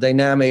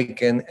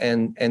dynamic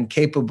and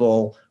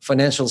capable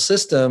financial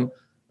system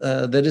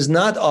that is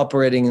not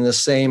operating in the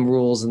same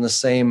rules and the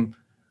same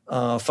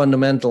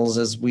fundamentals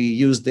as we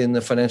used in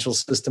the financial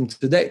system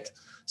to date.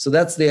 So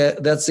that's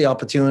the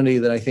opportunity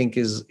that I think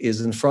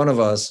is in front of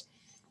us.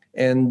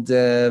 And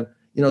the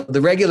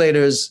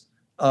regulators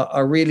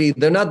are really,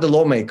 they're not the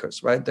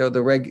lawmakers, right? They're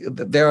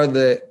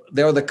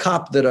the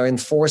cop that are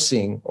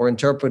enforcing or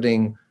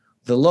interpreting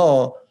the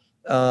law.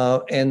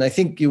 And I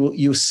think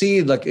you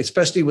see, like,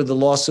 especially with the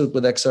lawsuit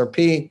with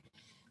XRP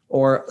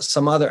or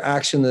some other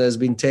action that has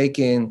been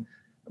taken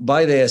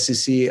by the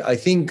SEC, I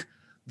think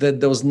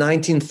that those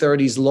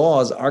 1930s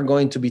laws are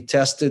going to be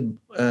tested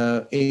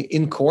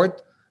in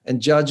court, and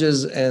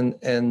judges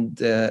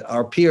and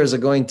our peers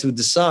are going to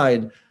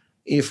decide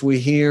if we're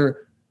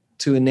here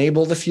to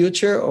enable the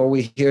future or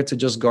we're here to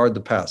just guard the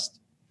past.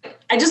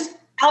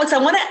 Alex, I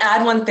want to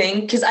add one thing,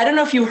 because I don't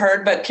know if you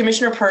heard, but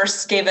Commissioner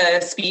Peirce gave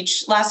a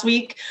speech last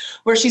week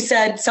where she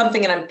said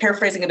something, and I'm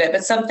paraphrasing a bit,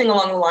 but something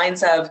along the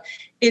lines of,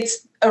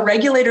 it's a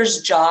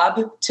regulator's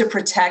job to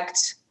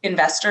protect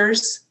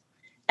investors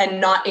and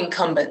not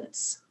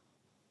incumbents.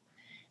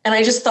 And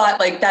I just thought,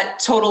 like, that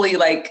totally,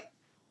 like,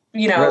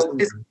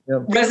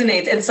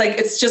 resonates. It's like,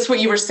 it's just what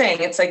you were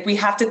saying. It's like, we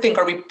have to think,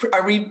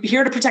 are we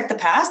here to protect the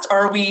past, or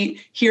are we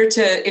here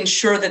to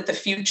ensure that the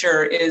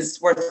future is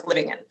worth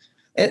living in?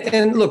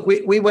 And look,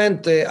 we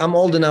went, I'm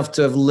old enough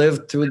to have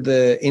lived through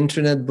the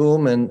internet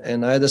boom,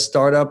 and I had a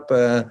startup,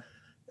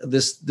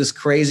 this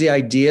crazy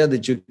idea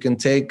that you can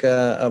take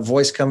a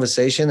voice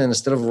conversation, and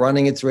instead of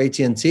running it through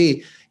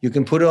AT&T, you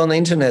can put it on the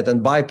internet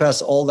and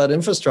bypass all that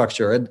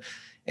infrastructure.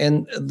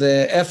 And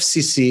the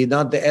FCC,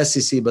 not the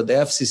SEC, but the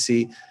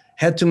FCC,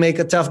 had to make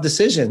a tough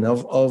decision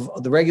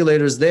of the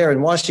regulators there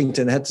in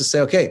Washington had to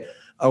say, okay,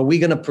 are we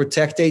going to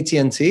protect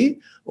AT&T,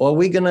 or are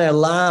we going to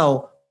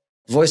allow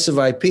Voice of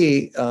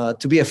IP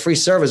to be a free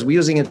service? We're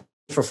using it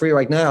for free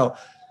right now,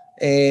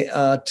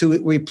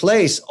 to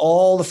replace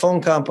all the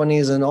phone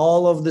companies and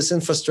all of this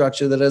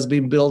infrastructure that has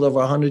been built over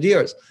 100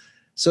 years.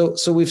 So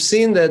we've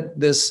seen that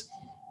this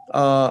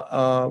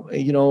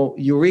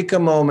eureka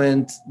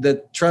moment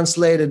that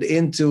translated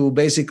into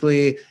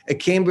basically a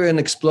Cambrian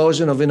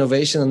explosion of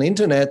innovation on the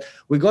internet.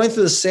 We're going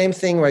through the same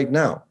thing right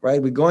now,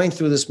 right? We're going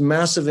through this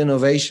massive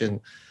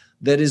innovation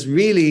that is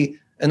really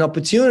an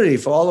opportunity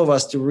for all of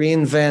us to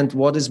reinvent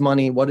what is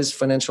money, what is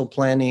financial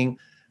planning,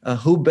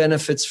 who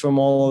benefits from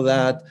all of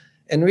that,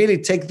 and really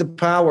take the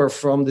power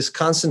from this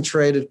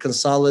concentrated,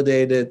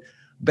 consolidated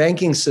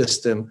banking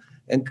system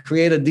and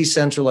create a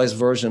decentralized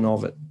version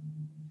of it.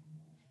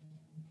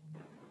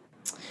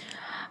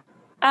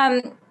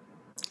 I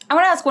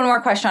want to ask one more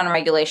question on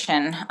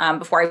regulation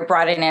before I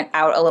broaden it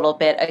out a little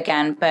bit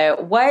again.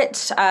 But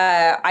what,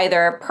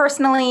 either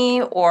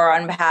personally or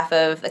on behalf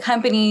of the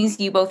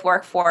companies you both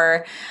work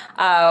for,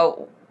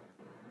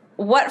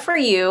 what for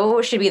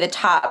you should be the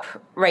top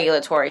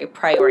regulatory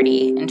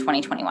priority in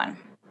 2021?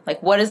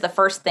 Like, what is the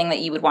first thing that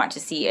you would want to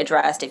see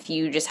addressed if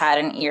you just had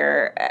an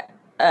ear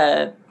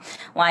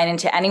line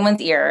into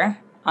anyone's ear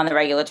on the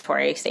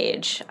regulatory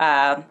stage?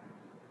 What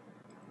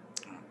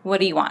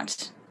do you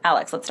want?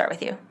 Alex, let's start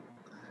with you.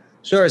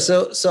 Sure.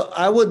 So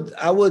I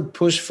would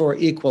push for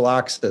equal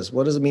access.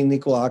 What does it mean,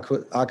 equal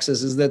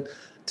access? Is that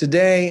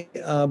today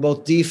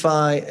both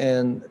DeFi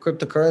and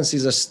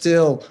cryptocurrencies are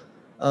still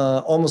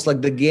almost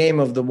like the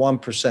game of the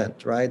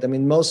 1%, right? I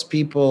mean, most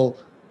people,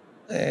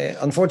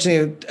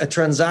 unfortunately, a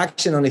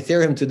transaction on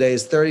Ethereum today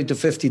is $30 to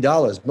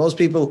 $50. Most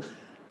people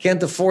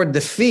can't afford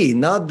the fee,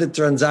 not the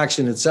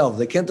transaction itself.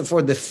 They can't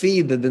afford the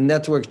fee that the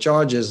network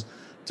charges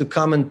to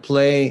come and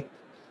play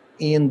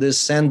in this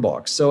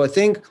sandbox. So I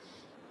think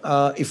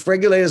if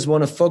regulators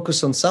want to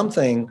focus on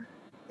something,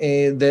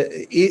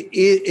 that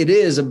it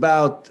is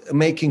about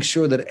making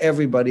sure that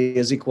everybody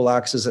has equal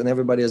access and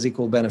everybody has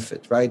equal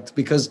benefit, right?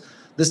 Because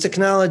this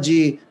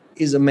technology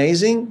is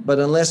amazing, but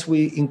unless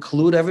we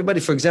include everybody,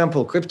 for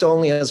example, crypto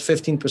only has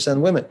 15%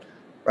 women,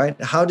 right?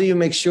 How do you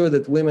make sure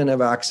that women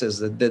have access,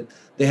 that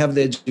they have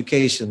the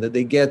education, that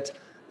they get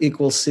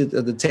equal seat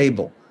at the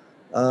table?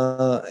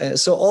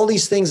 So all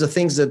these things are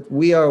things that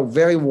we are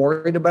very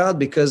worried about,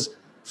 because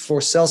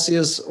for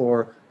Celsius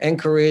or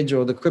Anchorage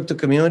or the crypto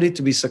community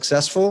to be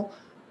successful,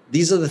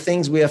 these are the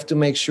things we have to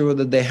make sure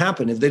that they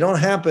happen. If they don't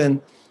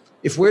happen,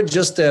 if we're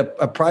just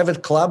a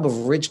private club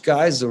of rich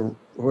guys who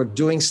are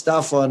doing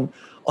stuff on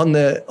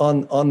the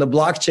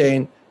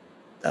blockchain,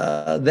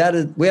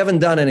 we haven't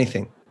done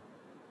anything.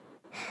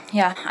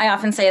 Yeah, I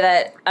often say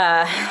that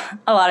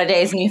a lot of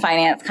days new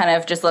finance kind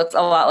of just looks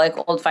a lot like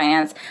old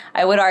finance.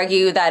 I would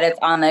argue that it's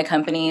on the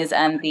companies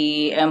and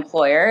the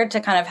employer to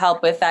kind of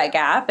help with that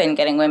gap and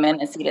getting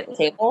women a seat at the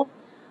table.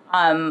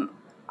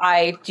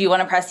 I do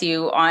want to press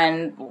you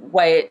on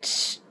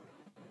what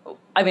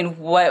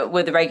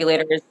would the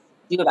regulators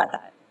do about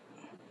that?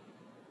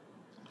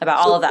 About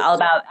all of that, all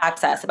about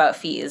access, about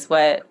fees.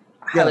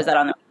 How is that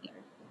on the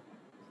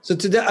So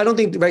today, I don't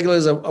think the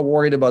regulators are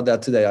worried about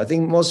that today. I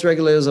think most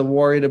regulators are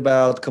worried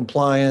about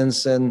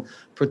compliance and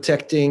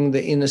protecting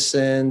the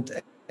innocent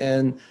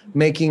and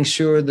making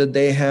sure that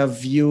they have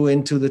view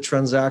into the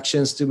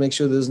transactions to make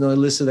sure there's no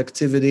illicit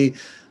activity.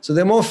 So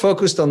they're more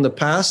focused on the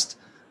past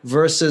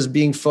versus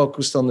being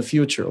focused on the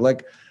future.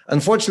 Like,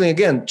 unfortunately,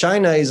 again,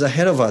 China is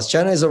ahead of us.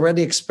 China is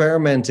already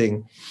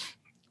experimenting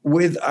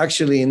with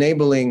actually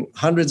enabling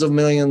hundreds of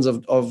millions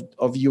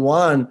of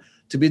yuan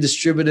to be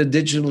distributed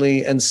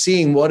digitally and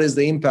seeing what is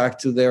the impact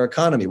to their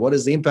economy, what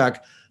is the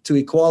impact to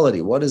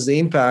equality, what is the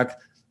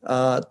impact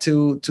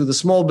to the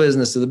small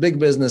business, to the big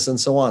business, and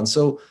so on.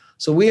 So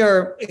we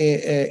are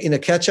in a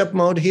catch-up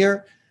mode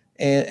here,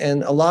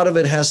 and a lot of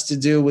it has to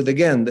do with,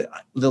 again,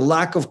 the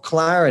lack of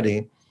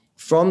clarity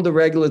from the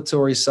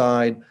regulatory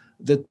side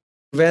that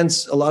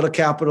prevents a lot of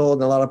capital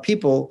and a lot of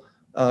people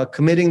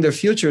committing their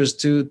futures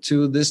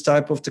to this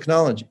type of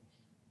technology.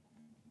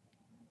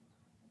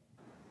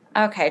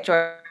 Okay,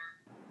 George.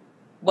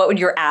 What would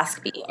your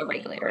ask be of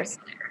regulators?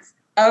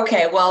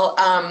 Okay, well,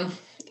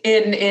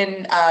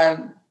 in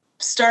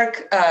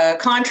stark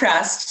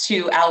contrast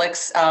to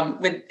Alex,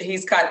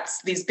 he's got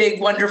these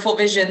big, wonderful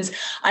visions.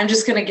 I'm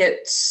just going to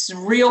get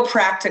real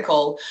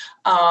practical.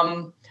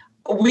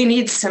 We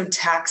need some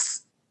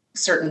tax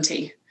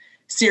certainty.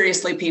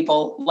 Seriously,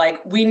 people,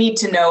 like, we need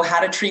to know how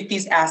to treat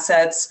these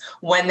assets,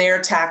 when they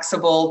are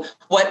taxable,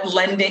 what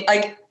lending,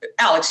 like,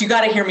 Alex, you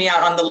got to hear me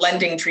out on the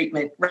lending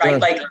treatment, right? Sure.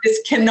 Like,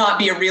 this cannot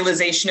be a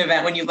realization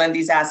event when you lend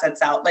these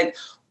assets out. Like,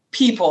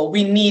 people,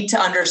 we need to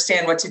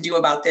understand what to do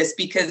about this,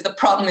 because the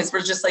problem is we're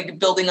just like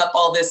building up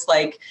all this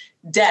like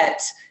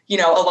debt,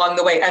 along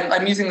the way.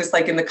 I'm using this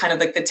like in the kind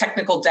of like the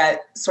technical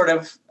debt sort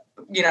of,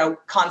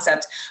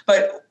 concept,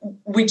 but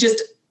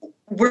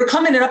we're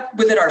coming up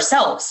with it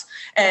ourselves.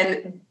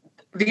 And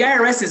the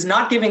IRS is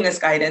not giving us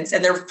guidance,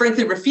 and they're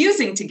frankly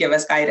refusing to give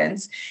us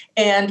guidance.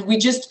 And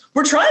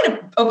we're trying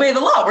to obey the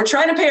law. We're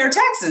trying to pay our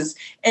taxes,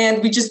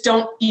 and we just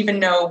don't even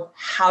know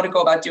how to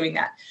go about doing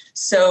that.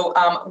 So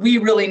we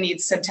really need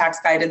some tax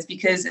guidance,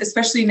 because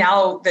especially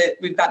now that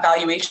we've got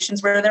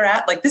valuations where they're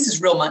at, like, this is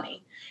real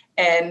money,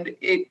 and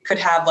it could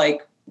have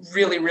like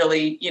really,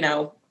 really,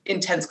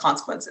 intense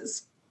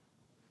consequences.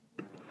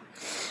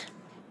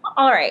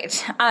 All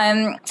right.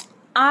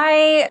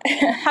 I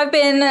have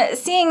been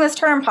seeing this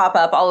term pop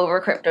up all over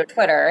crypto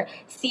Twitter,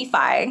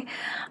 CeFi,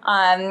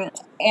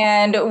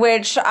 and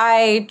which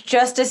I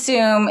just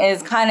assume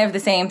is kind of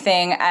the same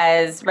thing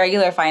as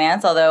regular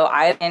finance, although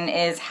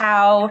is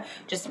how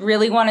just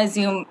really want to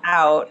zoom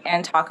out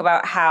and talk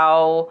about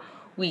how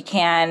we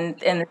can,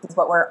 and this is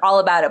what we're all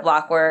about at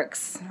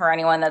Blockworks. For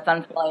anyone that's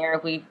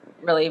unfamiliar, we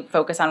really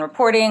focus on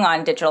reporting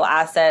on digital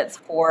assets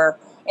for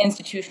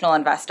institutional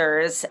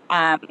investors.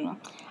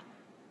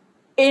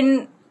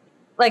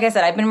 Like I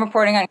said, I've been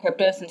reporting on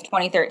crypto since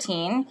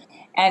 2013.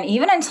 And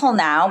even until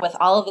now, with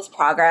all of this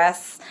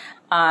progress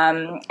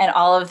and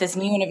all of this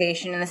new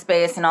innovation in the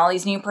space and all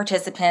these new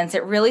participants,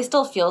 it really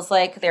still feels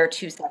like they're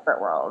two separate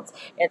worlds.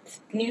 It's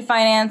new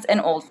finance and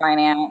old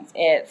finance.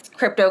 It's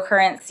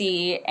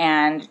cryptocurrency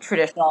and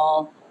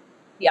traditional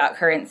fiat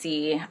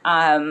currency.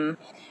 But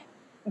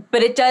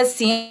it does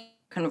seem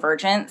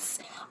convergence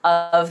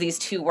of these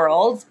two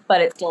worlds, but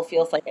it still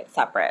feels like it's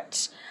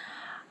separate.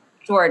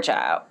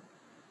 Georgia,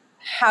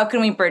 how can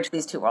we bridge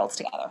these two worlds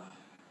together?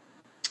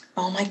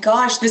 Oh my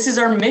gosh, this is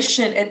our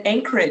mission at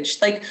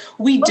Anchorage. Like,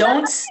 I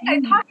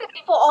talk to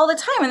people all the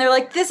time, and they're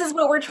like, this is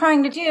what we're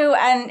trying to do.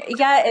 And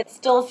yeah, it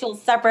still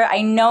feels separate.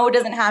 I know it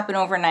doesn't happen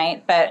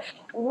overnight, but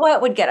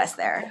what would get us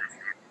there?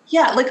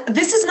 Yeah, like,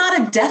 this is not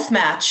a death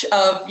match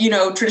of,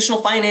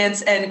 traditional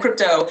finance and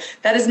crypto.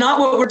 That is not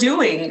what we're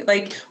doing.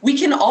 Like, we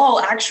can all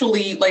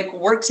actually like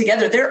work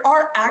together.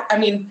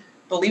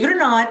 Believe it or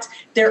not,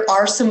 there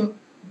are some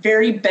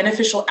very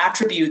beneficial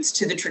attributes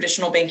to the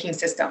traditional banking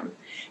system.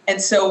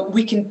 And so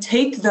we can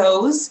take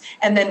those,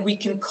 and then we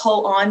can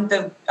call on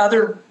the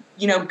other,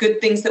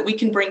 good things that we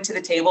can bring to the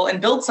table and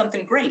build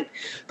something great.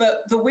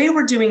 But the way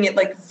we're doing it,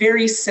 like,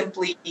 very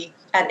simply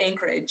at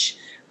Anchorage,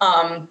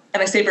 and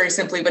I say very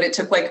simply, but it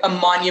took like a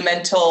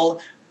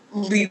monumental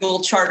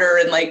legal charter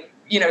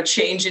and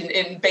change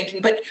in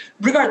banking. But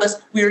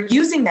regardless, we're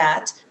using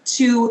that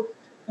to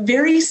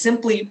very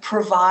simply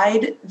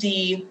provide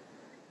the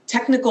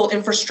technical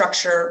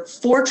infrastructure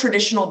for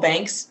traditional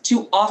banks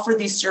to offer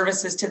these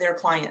services to their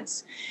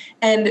clients.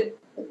 And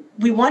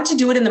we want to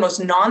do it in the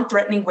most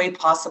non-threatening way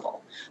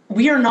possible.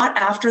 We are not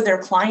after their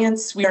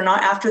clients. We are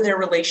not after their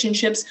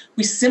relationships.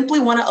 We simply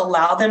want to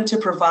allow them to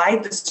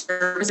provide the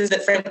services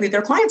that, frankly,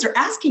 their clients are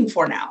asking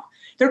for now.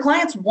 their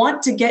clients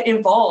want to get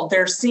involved.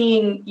 They're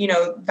seeing,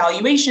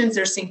 valuations,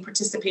 they're seeing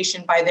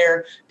participation by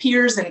their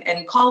peers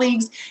and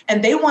colleagues,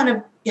 and they want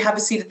to have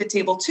a seat at the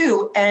table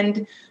too.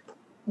 And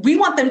we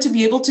want them to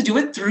be able to do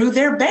it through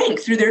their bank,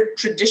 through their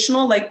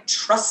traditional, like,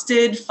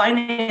 trusted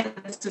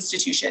finance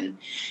institution.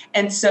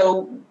 And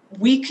so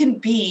we can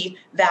be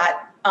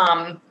that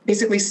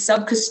basically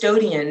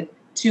sub-custodian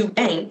to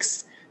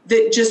banks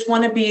that just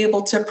want to be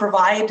able to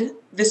provide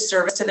this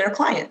service to their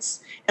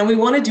clients. And we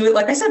want to do it,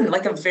 like I said, in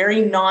like a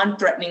very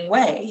non-threatening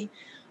way.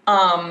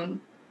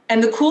 And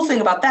the cool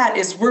thing about that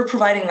is we're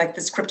providing like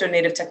this crypto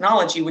native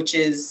technology, which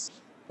is,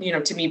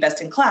 to me,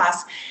 best in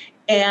class.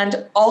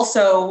 And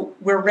also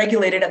we're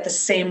regulated at the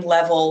same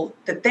level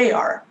that they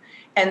are.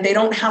 And they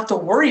don't have to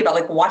worry about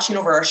like watching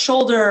over our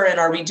shoulder and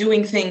are we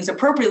doing things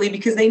appropriately,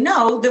 because they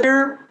know that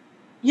they're,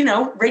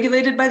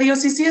 regulated by the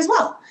OCC as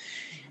well.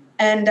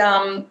 And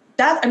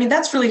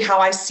that's really how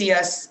I see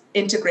us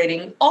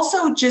integrating.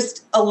 Also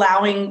just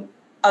allowing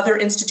other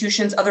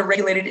institutions, other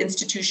regulated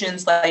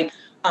institutions like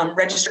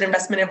registered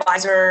investment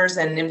advisors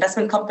and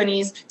investment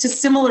companies to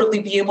similarly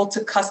be able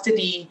to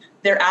custody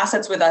their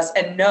assets with us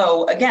and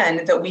know,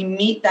 again, that we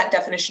meet that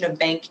definition of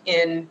bank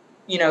in,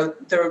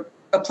 the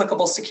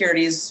applicable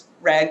securities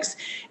regs,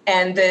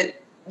 and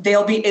that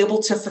they'll be able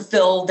to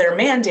fulfill their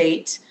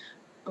mandate,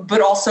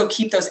 but also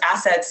keep those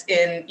assets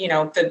in,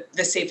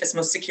 the safest,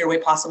 most secure way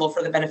possible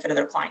for the benefit of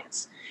their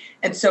clients.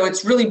 And so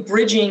it's really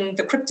bridging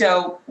the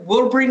crypto.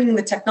 We're bringing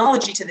the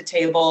technology to the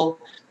table.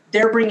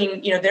 They're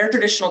bringing, their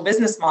traditional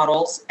business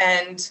models,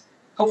 and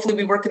hopefully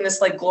we work in this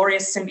like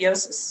glorious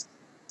symbiosis.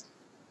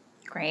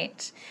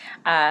 Great.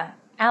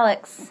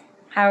 Alex,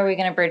 how are we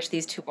going to bridge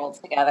these two worlds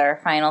together?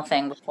 Final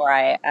thing before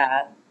I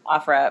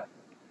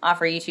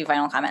offer you two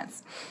final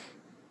comments.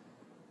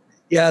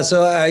 Yeah,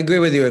 so I agree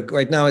with you.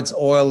 Right now it's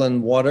oil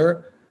and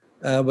water.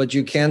 But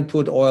you can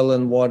put oil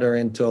and water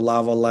into a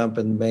lava lamp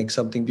and make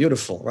something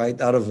beautiful, right,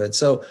 out of it.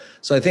 So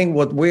I think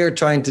what we're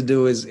trying to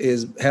do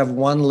is have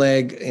one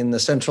leg in the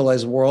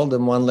centralized world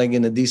and one leg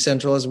in the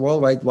decentralized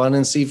world, right? One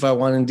in CeFi,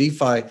 one in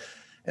DeFi,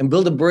 and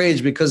build a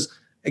bridge. Because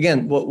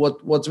again,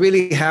 what's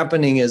really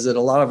happening is that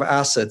a lot of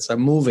assets are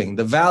moving.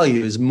 The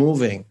value is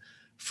moving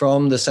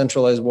from the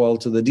centralized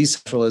world to the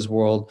decentralized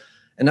world.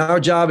 And our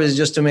job is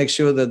just to make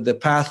sure that the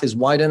path is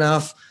wide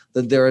enough,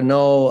 that there are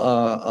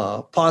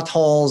no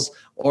potholes,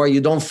 or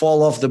you don't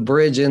fall off the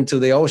bridge into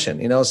the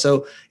ocean,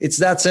 So it's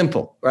that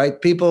simple,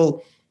 right?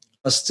 People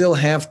still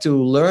have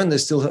to learn. They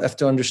still have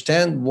to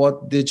understand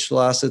what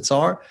digital assets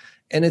are.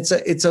 And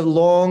it's a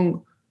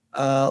long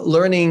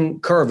learning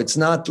curve. It's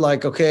not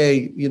like,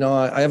 okay,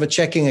 I have a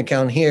checking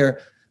account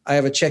here. I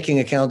have a checking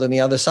account on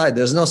the other side.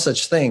 There's no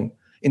such thing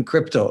in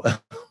crypto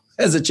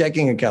as a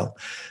checking account.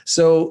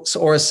 So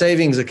or a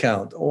savings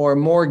account or a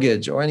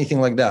mortgage or anything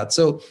like that.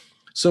 So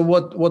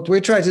what we're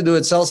trying to do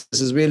at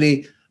Celsius is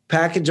really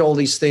package all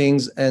these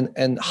things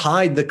and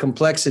hide the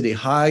complexity,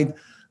 hide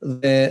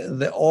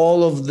the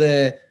all of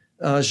the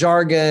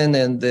jargon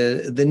and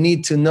the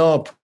need to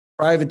know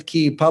private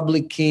key,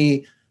 public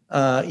key,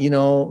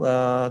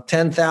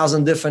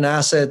 10,000 different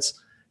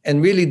assets,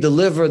 and really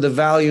deliver the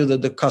value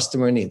that the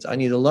customer needs. I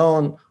need a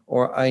loan,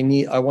 or I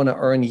want to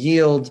earn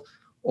yield,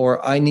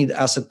 or I need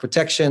asset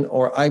protection,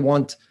 or I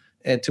want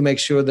to make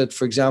sure that,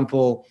 for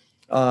example,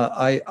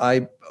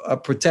 I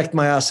protect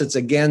my assets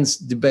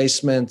against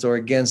debasement or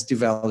against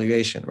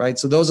devaluation, right?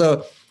 So those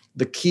are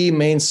the key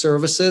main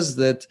services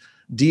that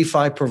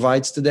DeFi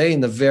provides today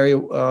in a very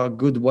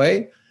good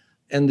way.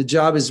 And the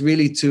job is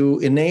really to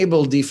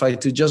enable DeFi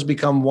to just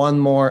become one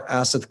more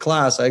asset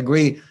class. I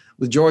agree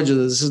with Georgia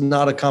that this is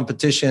not a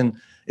competition.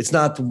 It's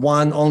not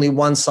only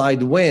one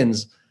side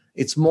wins.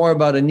 It's more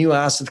about a new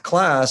asset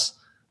class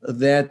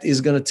that is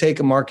going to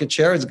take a market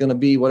share. It's going to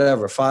be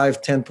whatever,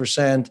 5,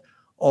 10%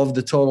 of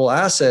the total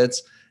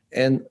assets.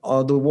 And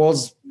the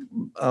world's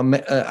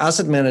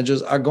asset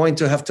managers are going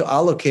to have to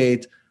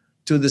allocate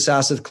to this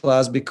asset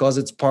class because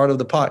it's part of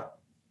the pie.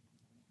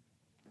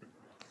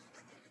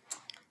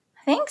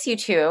 Thanks, you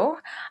two.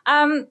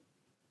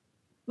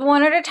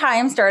 One at a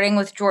time, starting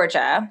with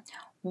Georgia.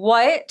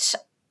 What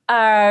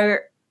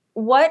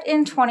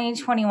in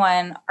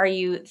 2021 are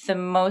you the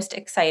most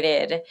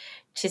excited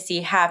to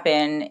see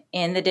happen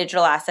in the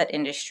digital asset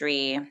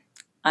industry,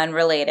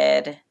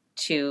 unrelated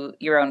to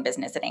your own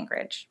business at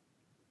Anchorage?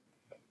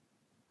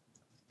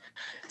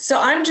 So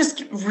I'm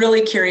just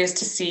really curious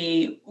to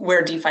see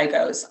where DeFi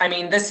goes. I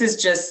mean, this is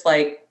just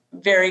like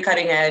very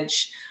cutting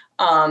edge.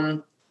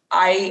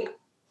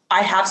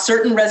 I have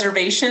certain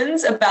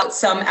reservations about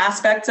some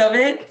aspects of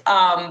it,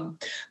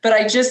 but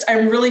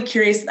I'm really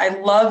curious. I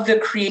love the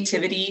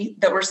creativity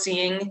that we're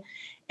seeing,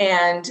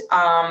 and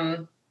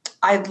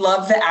I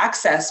love the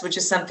access, which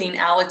is something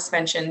Alex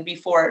mentioned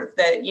before.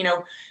 That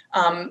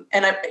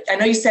and I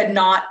know you said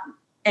not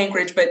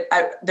Anchorage, but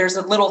there's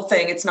a little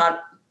thing. It's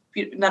not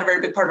a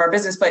very big part of our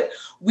business, but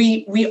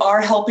we are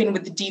helping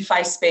with the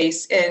DeFi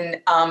space in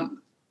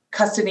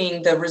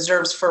custodying the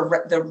reserves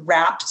for the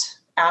wrapped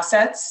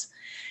assets.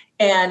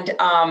 And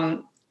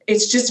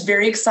it's just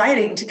very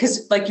exciting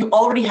because like you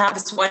already have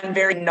this one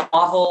very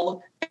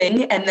novel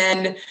thing, and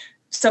then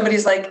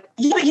somebody's like,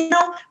 yeah,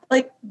 but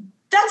like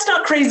that's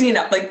not crazy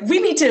enough. Like we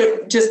need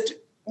to just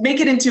make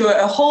it into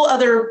a whole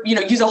other,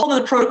 use a whole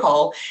other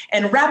protocol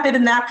and wrap it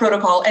in that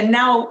protocol and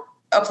now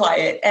apply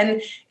it.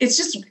 And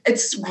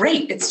it's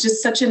great. It's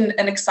just such an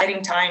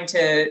exciting time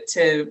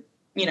to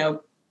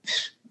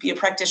be a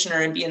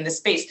practitioner and be in this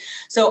space.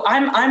 So I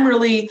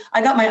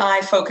got my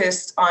eye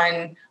focused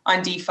on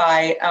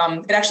DeFi.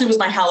 It actually was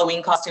my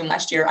Halloween costume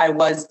last year. I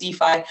was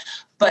DeFi,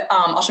 but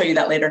I'll show you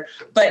that later.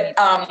 But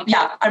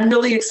yeah, I'm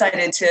really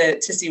excited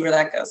to see where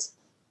that goes.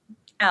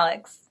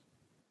 Alex.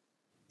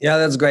 Yeah,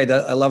 that's great.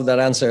 I love that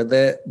answer.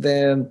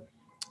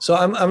 So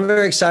I'm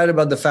very excited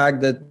about the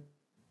fact that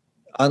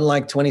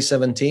unlike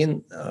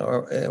 2017,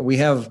 we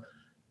have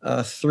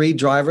three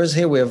drivers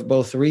here. We have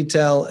both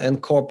retail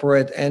and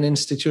corporate and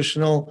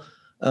institutional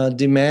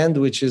demand,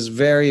 which is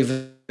very,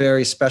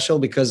 very special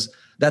because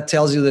that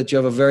tells you that you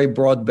have a very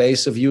broad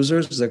base of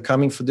users. They're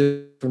coming for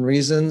different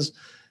reasons.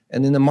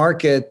 And in the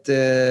market,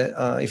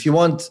 if you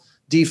want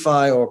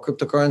DeFi or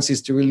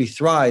cryptocurrencies to really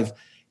thrive,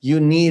 you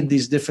need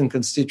these different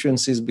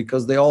constituencies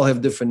because they all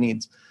have different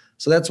needs.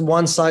 So that's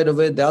one side of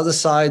it. The other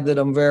side that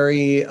I'm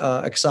very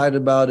excited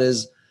about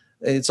is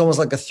it's almost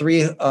like a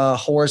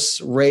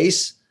three-horse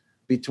race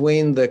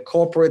between the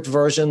corporate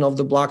version of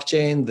the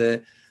blockchain,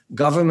 the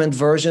government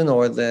version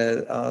or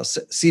the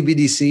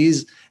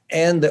CBDCs,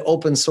 and the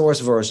open source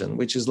version,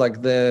 which is like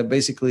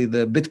basically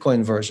the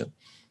Bitcoin version,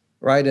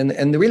 right?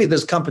 And really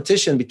there's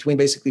competition between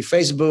basically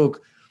Facebook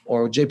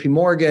or JP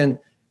Morgan,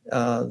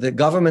 the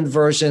government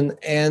version,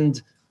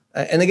 and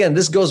again,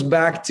 this goes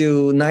back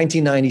to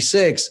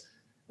 1996,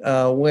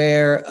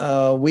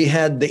 where we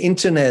had the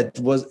internet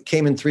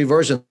came in three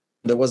versions.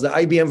 There was the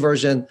IBM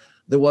version,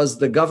 there was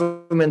the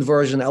government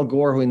version. Al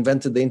Gore, who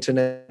invented the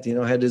internet,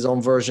 had his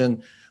own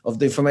version of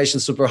the information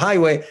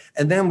superhighway,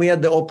 and then we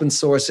had the open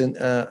source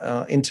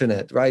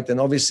internet, right? And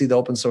obviously, the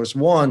open source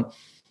won.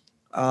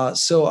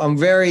 So I'm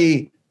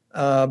very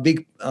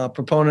big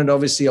proponent,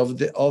 obviously, of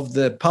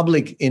the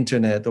public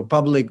internet or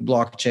public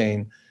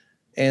blockchain.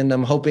 And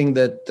I'm hoping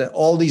that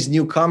all these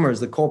newcomers,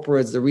 the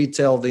corporates, the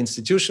retail, the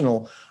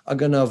institutional, are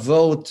going to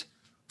vote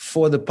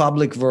for the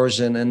public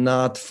version and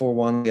not for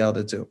one of the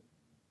other two.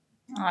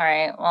 All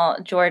right. Well,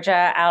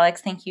 Georgia,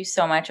 Alex, thank you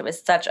so much. It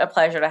was such a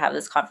pleasure to have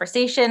this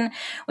conversation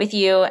with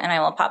you, and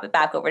I will pop it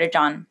back over to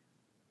John.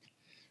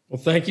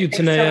 Well, thank you,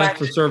 Tanea,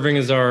 for serving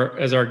as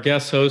our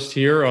guest host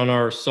here on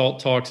our Salt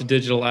Talks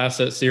Digital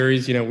Asset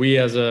Series. We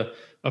as a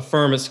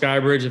firm at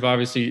SkyBridge have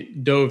obviously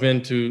dove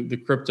into the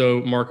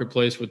crypto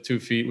marketplace with 2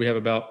 feet. We have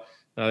about,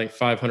 I think,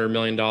 $500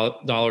 million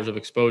of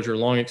exposure,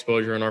 long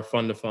exposure in our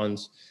fund of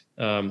funds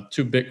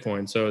to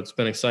Bitcoin. So it's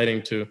been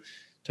exciting to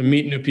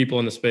meet new people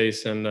in the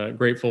space, and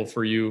grateful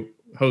for you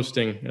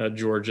hosting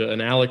Georgia and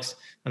Alex.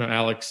 I know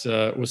Alex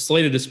was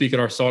slated to speak at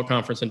our SALT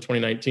conference in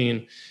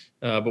 2019,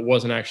 but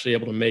wasn't actually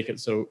able to make it.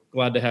 So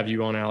glad to have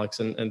you on, Alex,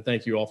 and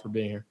thank you all for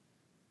being here.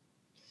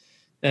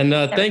 And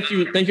thank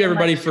you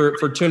everybody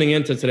for tuning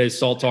into today's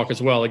SALT Talk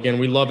as well. Again,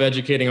 we love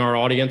educating our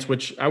audience,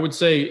 which I would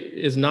say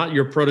is not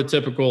your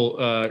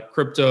prototypical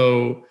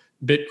crypto,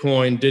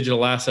 Bitcoin,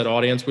 digital asset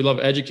audience. We love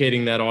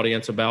educating that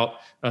audience about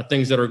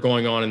things that are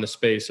going on in the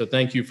space. So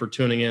thank you for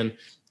tuning in.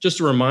 Just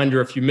a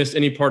reminder, if you missed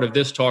any part of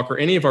this talk or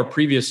any of our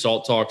previous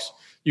SALT Talks,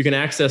 you can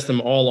access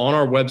them all on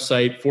our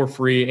website for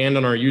free and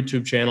on our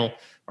YouTube channel.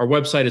 Our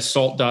website is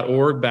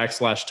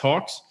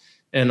salt.org/talks.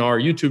 And our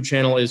YouTube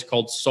channel is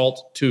called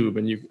SaltTube.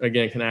 And you,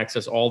 again, can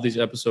access all these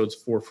episodes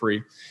for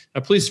free.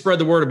 Please spread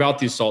the word about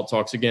these SALT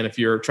Talks. Again, if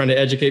you're trying to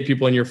educate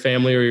people in your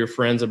family or your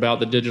friends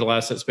about the digital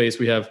asset space,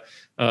 we have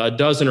a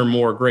dozen or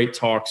more great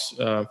talks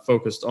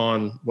focused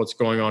on what's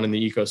going on in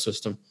the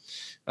ecosystem.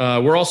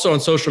 We're also on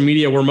social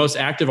media. We're most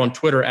active on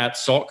Twitter at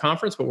SALT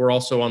Conference, but we're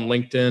also on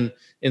LinkedIn,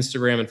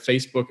 Instagram, and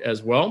Facebook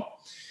as well.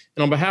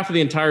 And on behalf of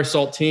the entire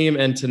SALT team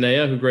and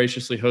Tanea, who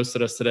graciously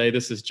hosted us today,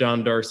 this is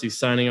John Darcy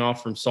signing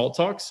off from SALT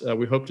Talks.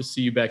 We hope to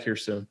see you back here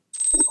soon.